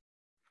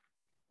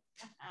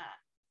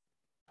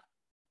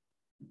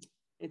it?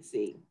 Let's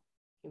see.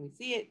 Can we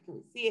see it? Can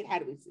we see it? How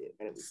do we see it?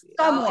 How do we see it?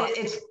 Oh,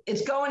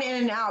 it's going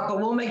in and out, but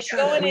we'll make sure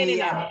that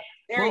we.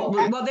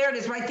 Well, there it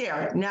is, right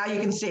there. Now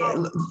you can see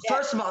it.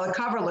 First of all, the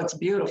cover looks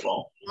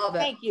beautiful. Love it.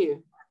 Thank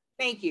you.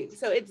 Thank you.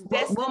 So it's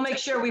we'll make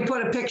sure we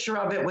put a picture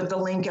of it with the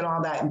link and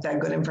all that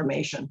good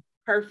information.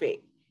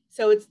 Perfect.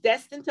 So it's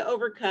destined to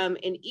overcome,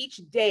 and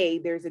each day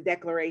there's a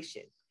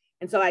declaration.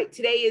 And so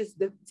today is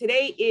the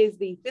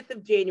 5th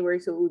of January,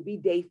 so it would be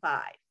day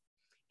 5.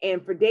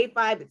 And for day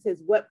 5, it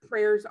says, what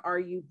prayers are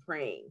you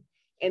praying?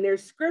 And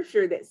there's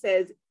scripture that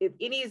says, if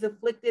any is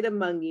afflicted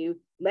among you,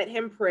 let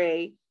him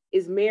pray.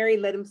 Is merry,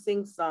 let him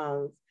sing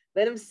songs.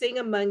 Let him sing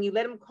among you.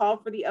 Let him call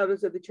for the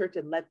elders of the church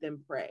and let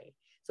them pray.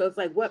 So it's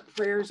like, what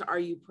prayers are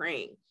you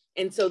praying?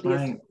 And so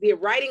the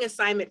writing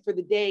assignment for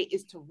the day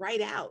is to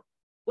write out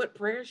what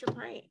prayers you're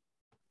praying.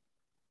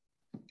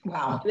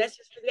 Wow. And that's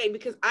just for the day,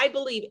 because I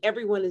believe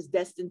everyone is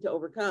destined to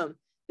overcome.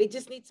 They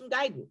just need some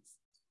guidance.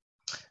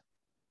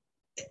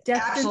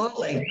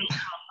 Absolutely.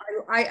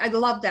 I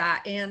love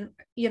that. And,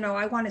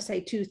 I want to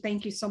say too,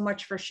 thank you so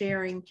much for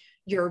sharing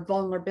your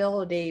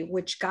vulnerability,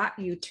 which got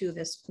you to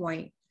this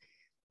point.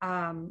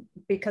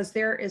 Because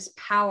there is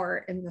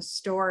power in the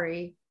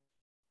story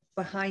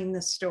behind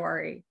the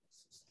story.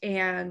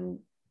 And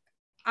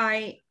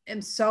I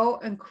am so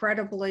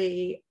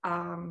incredibly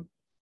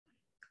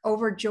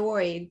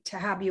overjoyed to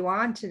have you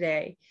on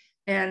today.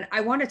 And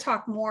I want to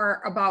talk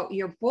more about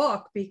your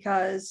book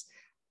because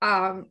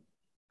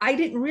I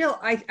didn't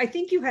realize, I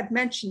think you had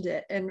mentioned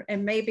it,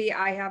 and maybe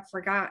I have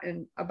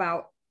forgotten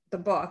about the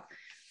book,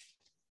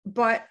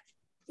 but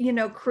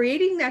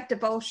creating that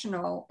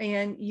devotional,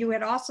 and you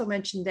had also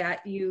mentioned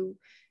that you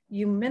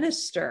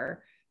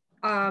minister.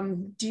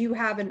 Do you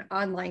have an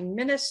online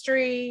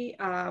ministry?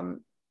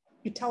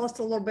 You tell us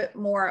a little bit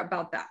more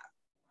about that.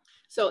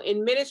 So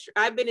in ministry,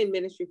 I've been in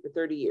ministry for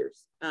 30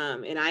 years,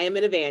 and I am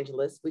an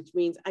evangelist, which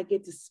means I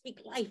get to speak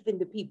life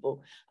into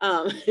people,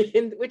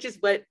 which is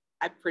what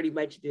I pretty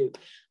much do.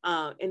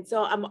 And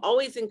so I'm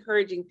always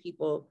encouraging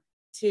people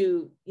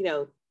to,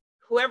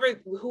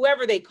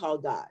 whoever they call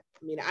God.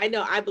 I mean,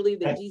 I believe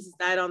that Jesus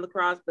died on the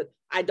cross, but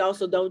I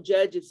also don't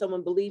judge if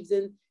someone believes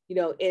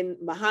in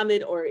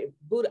Muhammad or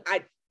Buddha.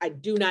 I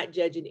do not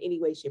judge in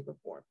any way, shape, or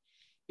form,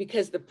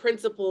 because the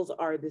principles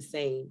are the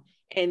same.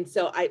 And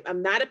so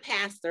I'm not a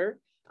pastor.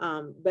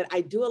 but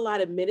I do a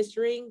lot of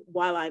ministering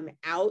while I'm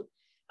out.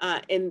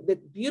 And the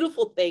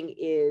beautiful thing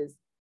is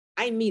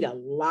I meet a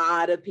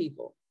lot of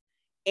people,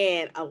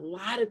 and a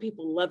lot of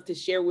people love to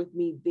share with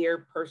me their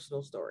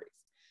personal stories.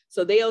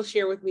 So they'll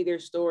share with me their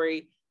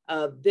story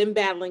of them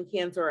battling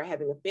cancer or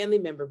having a family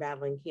member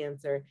battling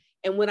cancer.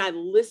 And when I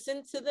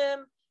listen to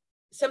them,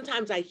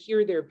 sometimes I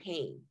hear their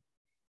pain.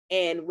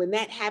 And when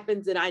that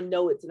happens, then I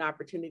know it's an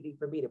opportunity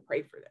for me to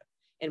pray for them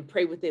and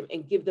pray with them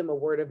and give them a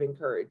word of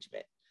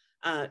encouragement.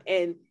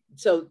 And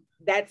so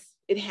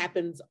it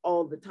happens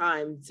all the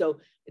time. So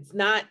it's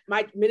not,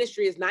 my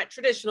ministry is not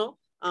traditional,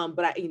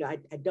 but I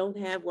don't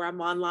have where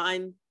I'm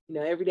online,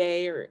 every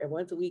day or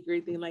once a week or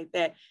anything like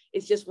that.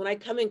 It's just when I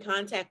come in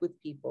contact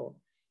with people,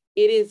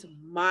 it is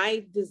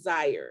my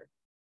desire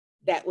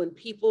that when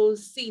people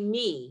see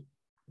me,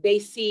 they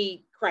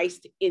see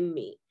Christ in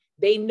me.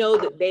 They know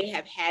that they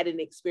have had an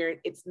experience.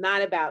 It's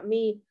not about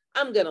me.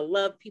 I'm going to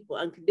love people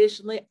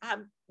unconditionally. I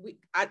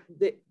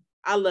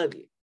love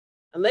you.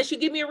 Unless you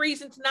give me a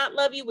reason to not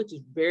love you, which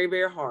is very,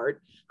 very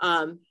hard,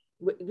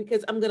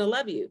 because I'm going to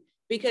love you,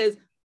 because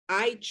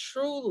I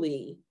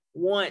truly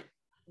want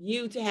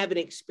you to have an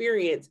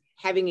experience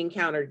having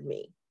encountered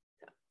me.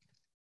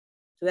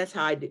 So that's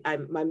how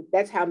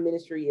that's how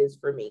ministry is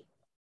for me.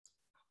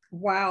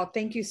 Wow.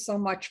 Thank you so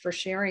much for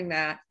sharing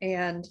that.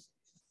 And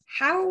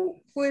how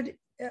would,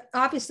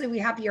 obviously we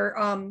have your,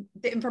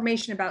 the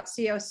information about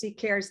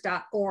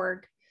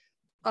coccares.org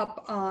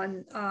up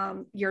on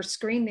your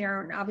screen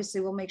there. And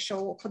obviously we'll make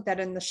sure we'll put that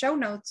in the show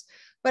notes.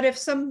 But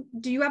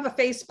do you have a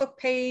Facebook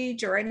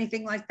page or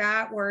anything like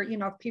that where,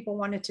 if people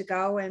wanted to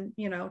go and,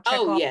 check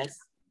Oh, yes.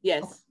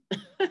 Yes.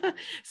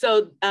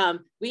 So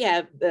we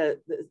have the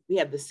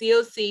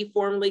COC,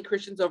 formerly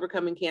Christians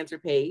Overcoming Cancer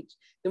page.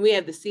 Then we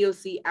have the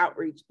COC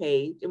outreach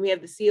page, and we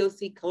have the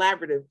COC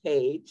collaborative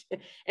page.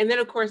 And then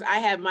of course I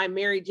have my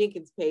Mary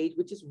Jenkins page,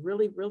 which is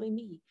really, really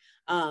me.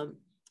 And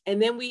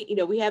then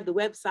we have the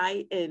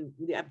website, and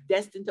we have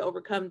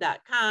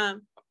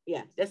destinedtoovercome.com.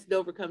 Yeah,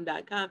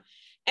 destinedtoovercome.com.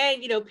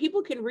 And,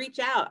 people can reach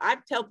out. I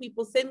tell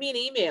people, send me an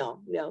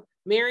email,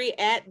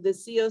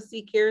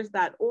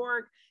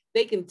 Mary@thecoccares.org.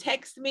 They can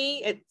text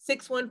me at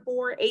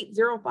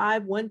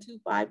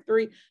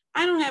 614-805-1253.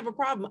 I don't have a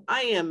problem.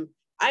 I'm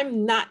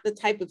not the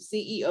type of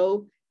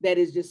CEO that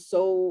is just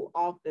so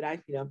off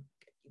that you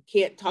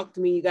can't talk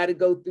to me. You got to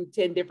go through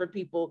 10 different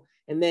people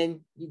and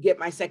then you get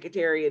my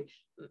secretary.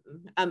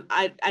 And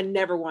I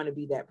never want to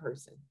be that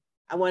person.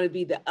 I want to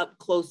be the up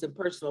close and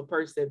personal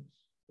person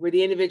where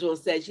the individual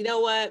says, you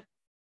know what?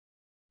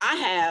 I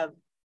have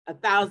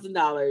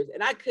 $1,000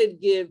 and I could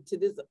give to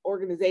this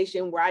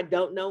organization where I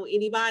don't know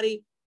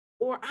anybody,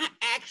 or I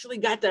actually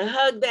got to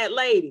hug that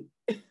lady.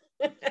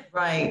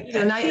 Right.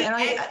 And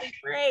I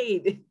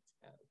prayed.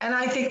 And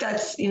I think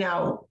that's,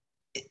 a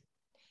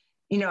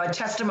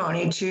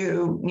testimony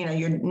to,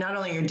 your, not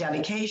only your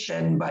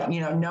dedication, but,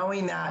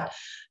 knowing that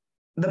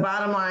the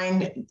bottom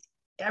line,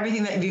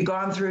 everything that you've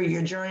gone through,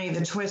 your journey,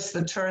 the twists,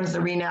 the turns,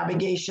 the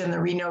renavigation, the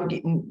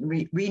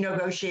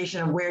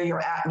renegotiation of where you're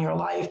at in your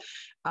life.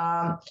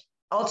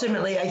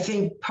 Ultimately, I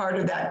think part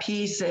of that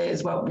piece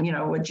is what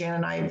Jan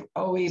and I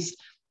always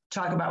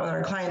talk about with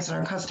our clients and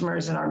our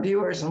customers and our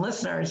viewers and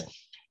listeners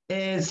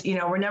is,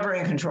 we're never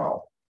in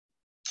control.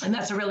 And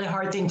that's a really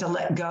hard thing to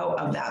let go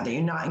of, that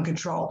you're not in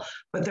control.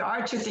 But there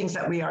are two things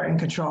that we are in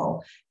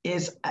control,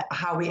 is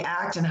how we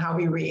act and how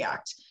we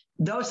react.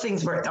 Those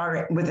things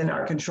are within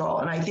our control.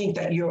 And I think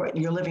that you're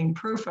living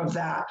proof of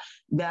that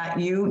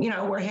you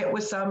were hit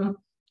with some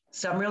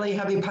really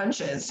heavy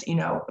punches,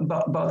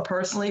 both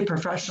personally,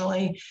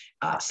 professionally,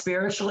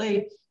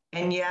 spiritually.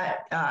 And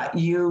yet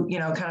you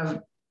kind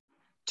of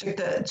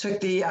took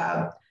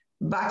the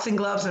boxing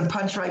gloves and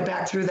punched right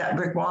back through that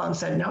brick wall and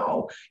said,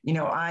 no,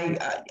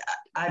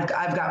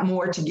 I've got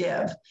more to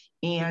give.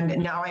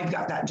 And now I've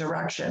got that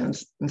direction.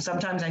 And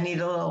sometimes I need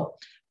a little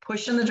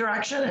push in the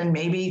direction, and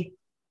maybe,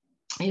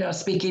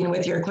 speaking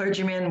with your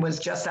clergyman was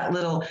just that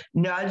little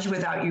nudge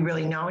without you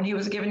really knowing he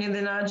was giving you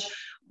the nudge.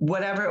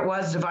 Whatever it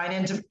was,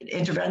 divine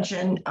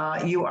intervention,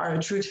 you are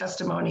a true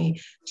testimony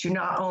to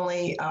not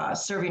only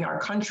serving our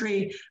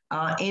country,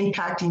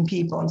 impacting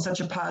people in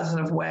such a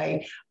positive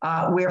way,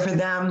 where for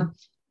them,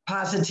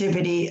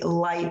 positivity,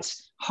 light,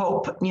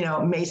 hope,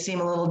 may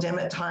seem a little dim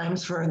at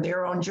times for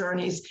their own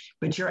journeys,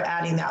 but you're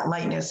adding that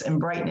lightness and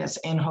brightness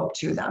and hope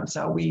to them.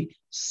 So we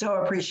so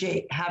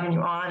appreciate having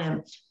you on.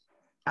 And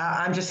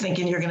I'm just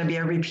thinking you're going to be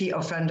a repeat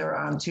offender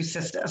on Two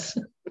Sisters.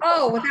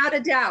 Oh, without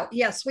a doubt.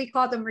 Yes, we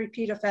call them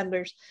repeat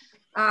offenders,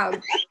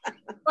 but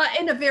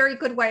in a very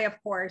good way,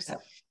 of course.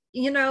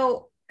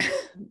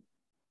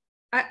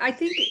 I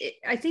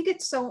think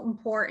it's so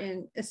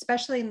important,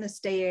 especially in this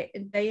day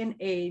and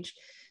age,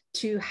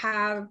 to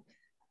have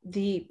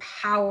the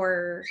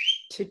power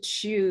to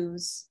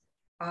choose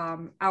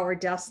our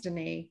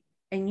destiny.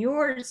 And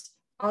yours,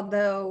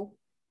 although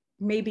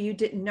maybe you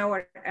didn't know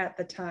it at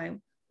the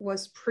time,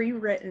 was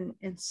pre-written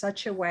in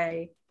such a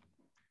way.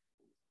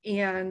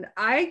 And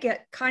I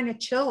get kind of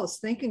chills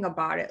thinking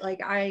about it.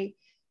 Like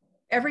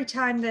every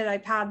time that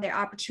I've had the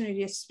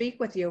opportunity to speak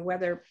with you,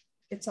 whether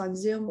it's on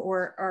Zoom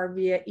or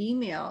via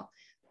email,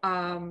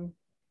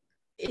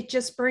 it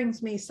just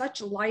brings me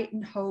such light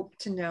and hope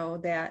to know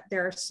that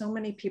there are so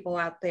many people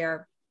out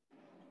there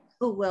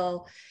who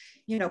will,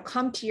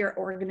 come to your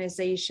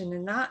organization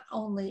and not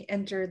only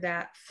enter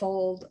that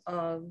fold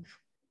of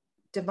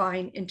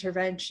divine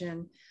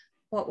intervention,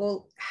 but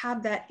will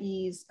have that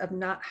ease of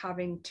not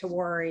having to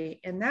worry.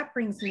 And that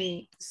brings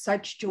me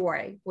such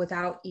joy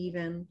without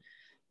even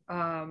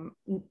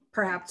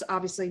perhaps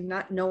obviously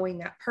not knowing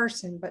that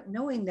person, but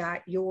knowing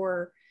that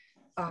your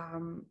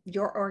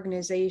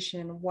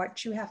organization,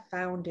 what you have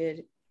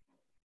founded,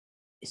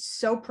 is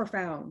so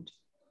profound.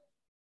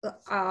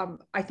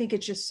 I think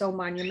it's just so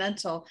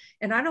monumental.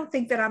 And I don't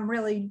think that I'm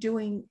really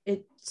doing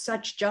it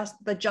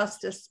the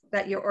justice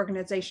that your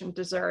organization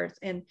deserves.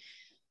 And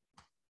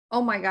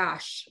oh my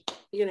gosh.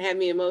 You're gonna have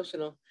me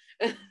emotional.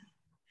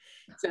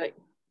 So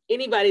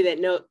anybody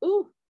that knows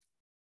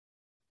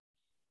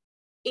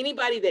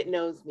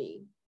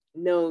me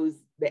knows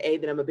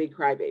that I'm a big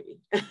crybaby.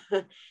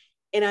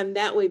 And I'm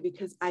that way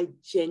because I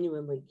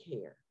genuinely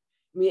care.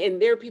 I mean,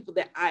 and there are people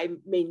that I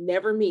may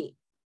never meet,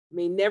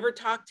 may never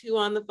talk to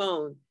on the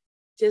phone.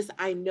 Just,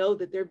 I know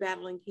that they're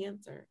battling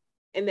cancer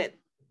and that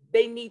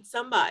they need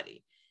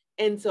somebody.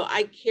 And so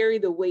I carry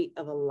the weight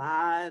of a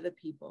lot of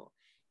people.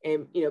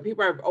 And,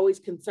 people are always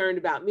concerned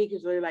about me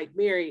because they're like,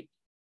 Mary,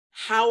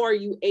 how are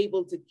you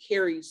able to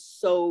carry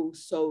so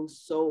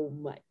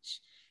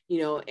much?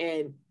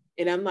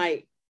 And I'm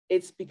like,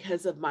 it's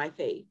because of my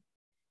faith.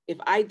 If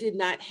I did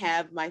not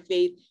have my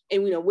faith,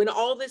 and when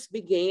all this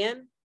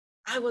began,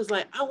 I was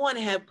like, I want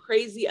to have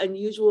crazy,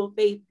 unusual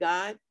faith,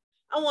 God.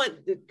 I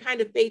want the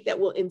kind of faith that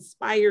will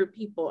inspire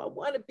people. I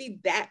want to be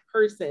that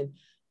person.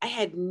 I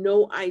had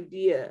no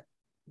idea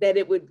that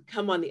it would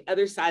come on the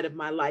other side of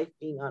my life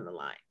being on the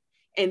line.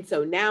 And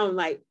so now I'm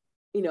like,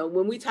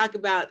 when we talk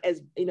about,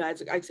 as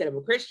I said, I'm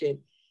a Christian,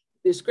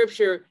 the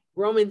scripture,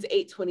 Romans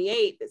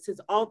 8:28, that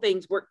says all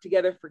things work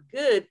together for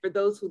good for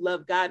those who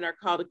love God and are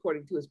called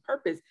according to his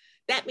purpose.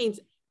 That means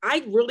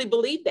I really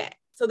believe that.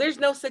 So there's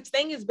no such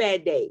thing as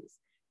bad days.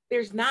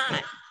 There's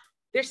not.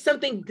 There's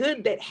something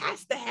good that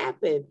has to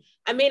happen.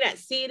 I may not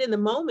see it in the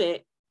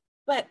moment,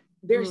 but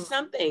there's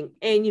something.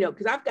 And,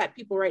 because I've got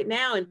people right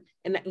now and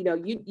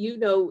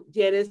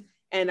Janice,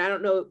 and I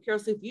don't know, Carol,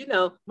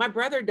 if my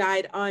brother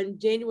died on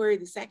January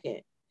the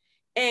 2nd.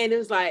 And it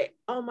was like,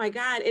 oh my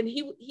God. And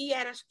he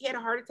had a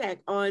heart attack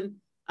on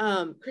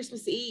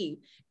Christmas Eve.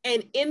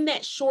 And in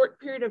that short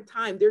period of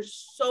time, there's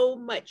so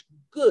much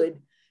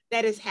good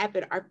that has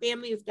happened. Our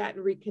family has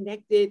gotten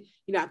reconnected.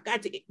 I've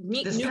got to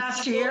meet this new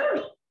past people.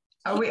 year.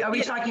 Are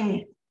we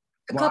talking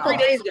a couple of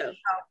days ago?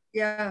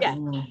 Yeah.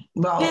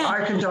 Well,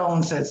 our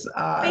condolences.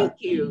 Thank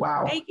you.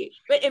 Wow. Thank you.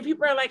 And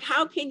people are like,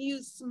 how can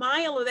you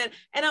smile at that?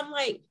 And I'm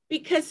like,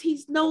 because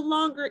he's no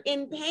longer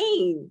in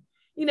pain.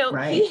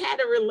 Right. He had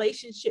a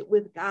relationship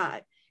with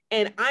God.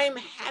 And I'm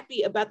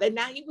happy about that.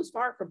 Now, he was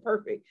far from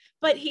perfect,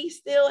 but he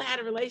still had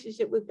a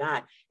relationship with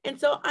God. And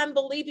so I'm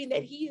believing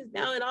that he is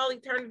now in all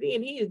eternity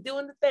and he is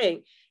doing the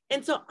thing.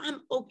 And so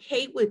I'm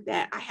okay with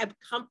that. I have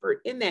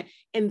comfort in that.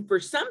 And for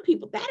some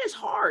people, that is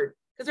hard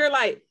because they're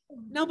like,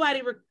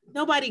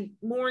 nobody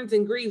mourns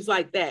and grieves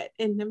like that.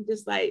 And I'm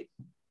just like,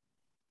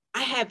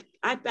 I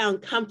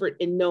found comfort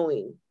in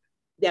knowing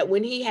that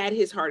when he had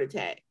his heart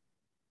attack,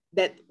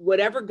 that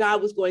whatever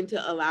God was going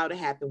to allow to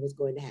happen was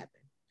going to happen.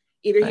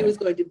 Either he was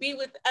going to be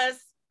with us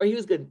or he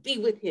was going to be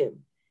with him.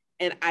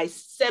 And I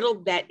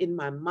settled that in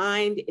my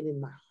mind and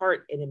in my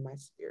heart and in my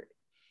spirit.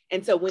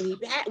 And so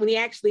when he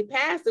actually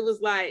passed, it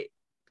was like,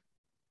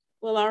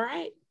 well, all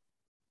right.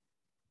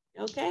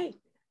 Okay.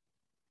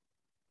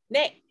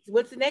 Next,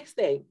 what's the next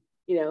thing?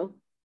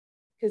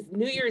 Because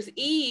New Year's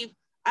Eve,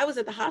 I was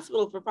at the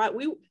hospital for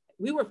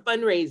we were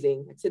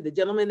fundraising. I said the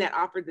gentleman that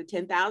offered the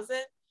 10,000,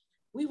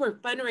 we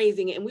were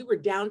fundraising and we were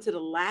down to the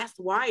last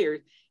wires.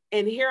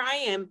 And here I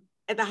am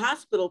at the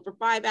hospital for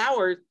 5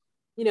 hours,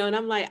 and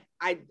I'm like,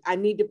 I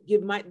need to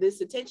give this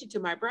attention to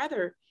my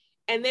brother.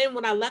 And then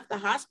when I left the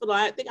hospital,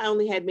 I think I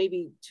only had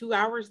maybe 2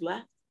 hours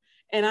left.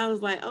 And I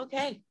was like,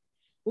 okay,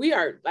 we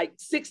are like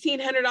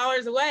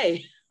 $1,600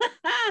 away.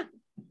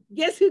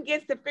 Guess who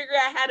gets to figure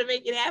out how to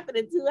make it happen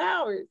in 2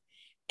 hours?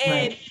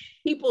 And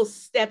people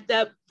stepped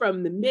up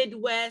from the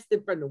Midwest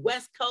and from the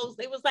West Coast.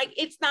 They was like,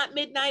 it's not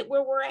midnight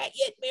where we're at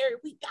yet, Mary.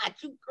 We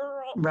got you,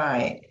 girl.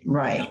 Right.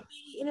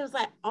 And it was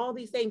like all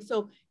these things.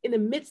 So in the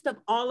midst of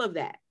all of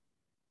that,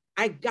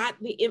 I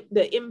got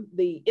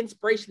the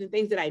inspiration and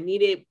things that I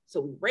needed.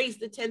 So we raised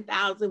the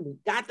 10,000. We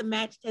got the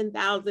match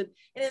 10,000. And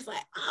it's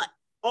like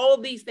all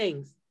of these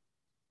things.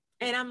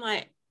 And I'm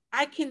like,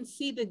 I can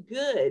see the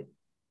good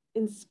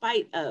in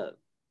spite of.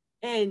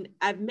 And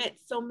I've met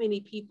so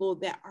many people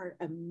that are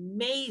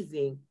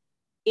amazing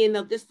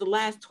in just the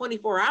last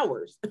 24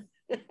 hours.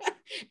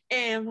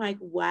 And I'm like,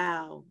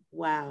 wow.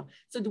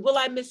 So will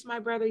I miss my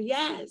brother?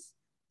 Yes.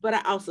 But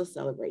I also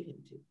celebrate him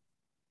too.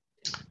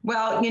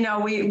 Well,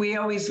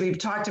 we've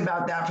talked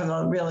about that for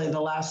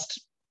the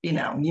last,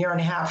 year and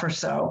a half or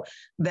so,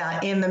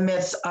 that in the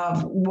midst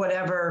of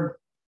whatever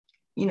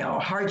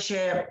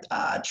hardship,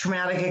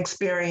 traumatic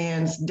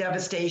experience,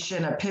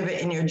 devastation, a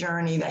pivot in your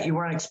journey that you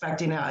weren't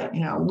expecting,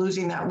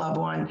 losing that loved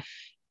one,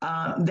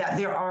 that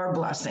there are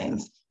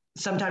blessings.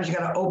 Sometimes you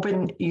got to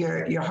open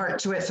your heart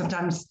to it.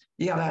 Sometimes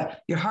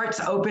your heart's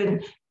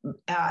open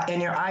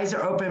and your eyes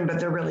are open, but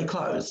they're really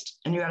closed.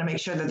 And you got to make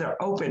sure that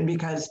they're open,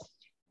 because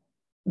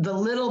the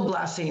little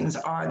blessings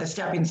are the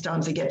stepping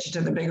stones that get you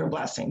to the bigger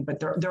blessing, but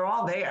they're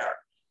all there.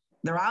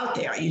 They're out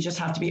there. You just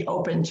have to be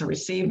open to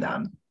receive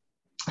them.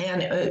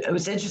 And it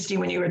was interesting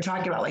when you were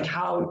talking about like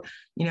how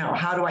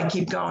do I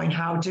keep going?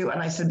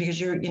 And I said, because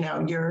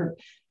your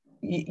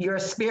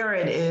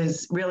spirit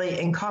is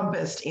really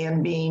encompassed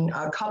in being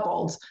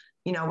coupled,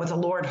 with the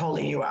Lord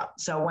holding you up.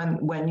 So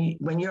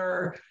when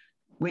your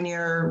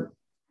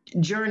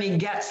journey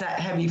gets that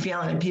heavy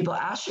feeling and people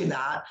ask you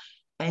that,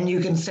 and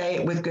you can say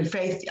it with good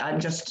faith, I'm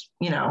just,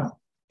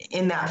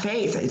 in that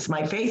faith, it's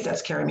my faith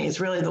that's carrying me. It's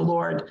really the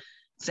Lord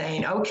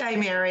saying, okay,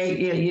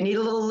 Mary, you need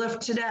a little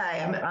lift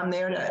today. I'm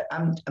there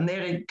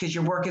to, because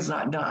your work is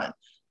not done.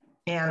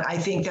 And I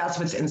think that's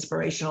what's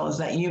inspirational, is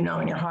that in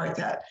your heart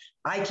that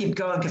I keep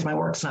going because my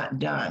work's not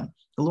done.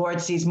 The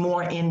Lord sees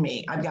more in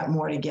me. I've got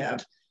more to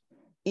give.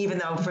 Even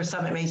though for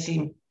some it may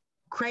seem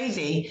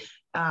crazy,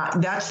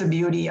 that's the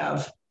beauty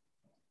of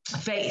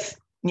faith.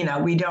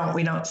 We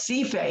don't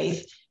see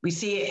faith. We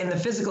see it in the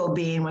physical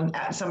being when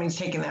somebody's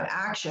taking that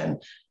action.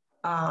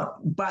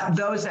 But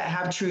those that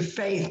have true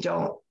faith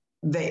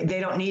they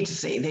don't need to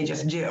see, they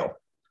just do.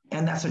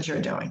 And that's what you're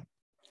doing.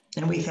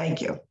 And we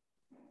thank you.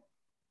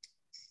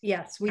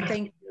 Yes, we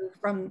thank you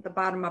from the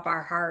bottom of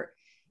our heart.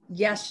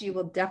 Yes, you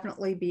will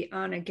definitely be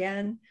on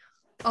again.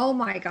 Oh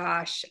my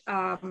gosh,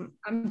 I'm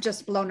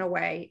just blown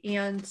away.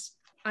 And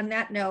on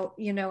that note,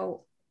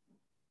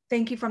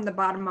 thank you from the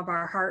bottom of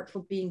our heart for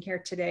being here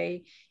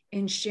today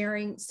and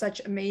sharing such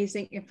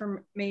amazing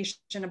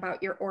information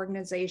about your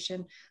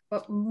organization.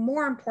 But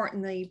more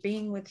importantly,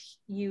 being with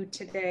you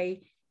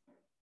today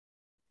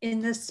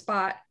in this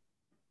spot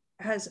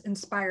has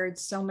inspired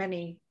so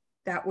many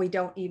that we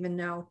don't even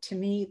know. To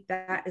me,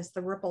 that is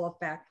the ripple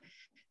effect.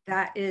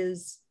 That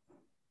is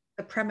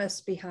the premise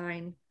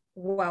behind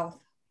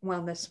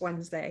Wellness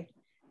Wednesday.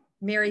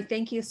 Mary,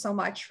 thank you so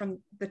much from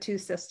the two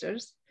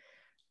sisters.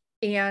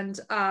 And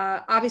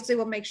obviously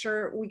we'll make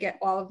sure we get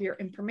all of your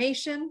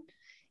information.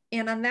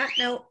 And on that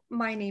note,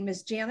 my name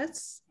is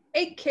Janice,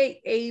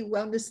 AKA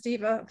Wellness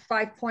Diva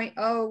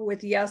 5.0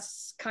 with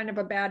kind of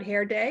a bad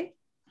hair day.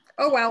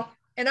 Oh, well.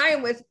 And I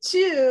am with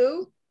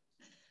two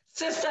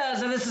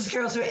sisters, and this is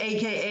Carol Sue,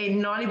 AKA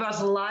Naughty Boss,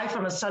 live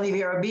from a sunny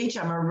Vero Beach.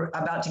 I'm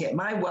about to get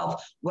my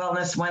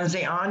Wellness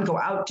Wednesday on. Go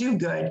out, do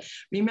good.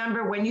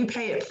 Remember, when you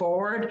pay it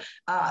forward,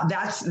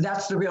 that's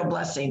the real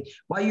blessing.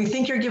 While you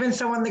think you're giving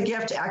someone the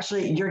gift,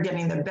 actually you're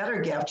getting the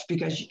better gift,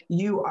 because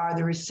you are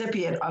the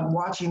recipient of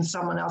watching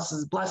someone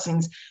else's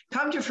blessings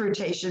come to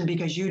fruition,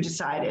 because you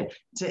decided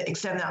to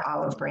extend that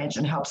olive branch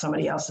and help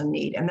somebody else in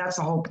need. And that's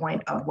the whole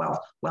point of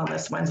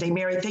Wellness Wednesday.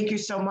 Mary, thank you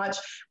so much.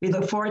 We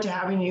look forward to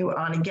having you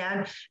on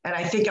again. And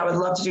I think I would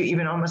love to do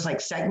even almost like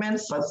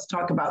segments. Let's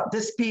talk about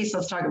this piece.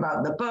 Let's talk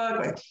about the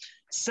book. Like,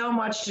 so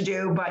much to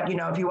do. But,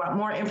 if you want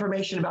more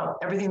information about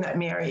everything that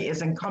Mary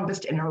is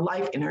encompassed in her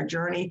life, in her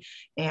journey,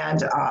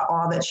 and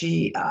all that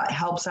she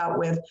helps out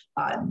with,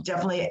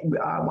 definitely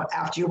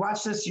after you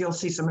watch this, you'll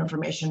see some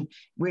information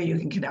where you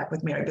can connect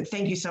with Mary. But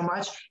thank you so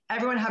much.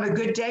 Everyone have a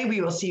good day.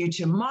 We will see you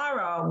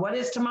tomorrow. What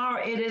is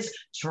tomorrow? It is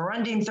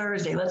Trending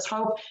Thursday. Let's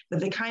hope that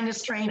the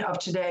kindness train of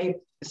today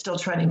is still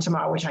trending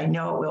tomorrow, which I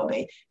know it will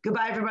be.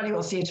 Goodbye, everybody.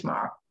 We'll see you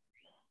tomorrow.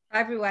 Bye,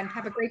 everyone.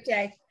 Have a great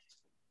day.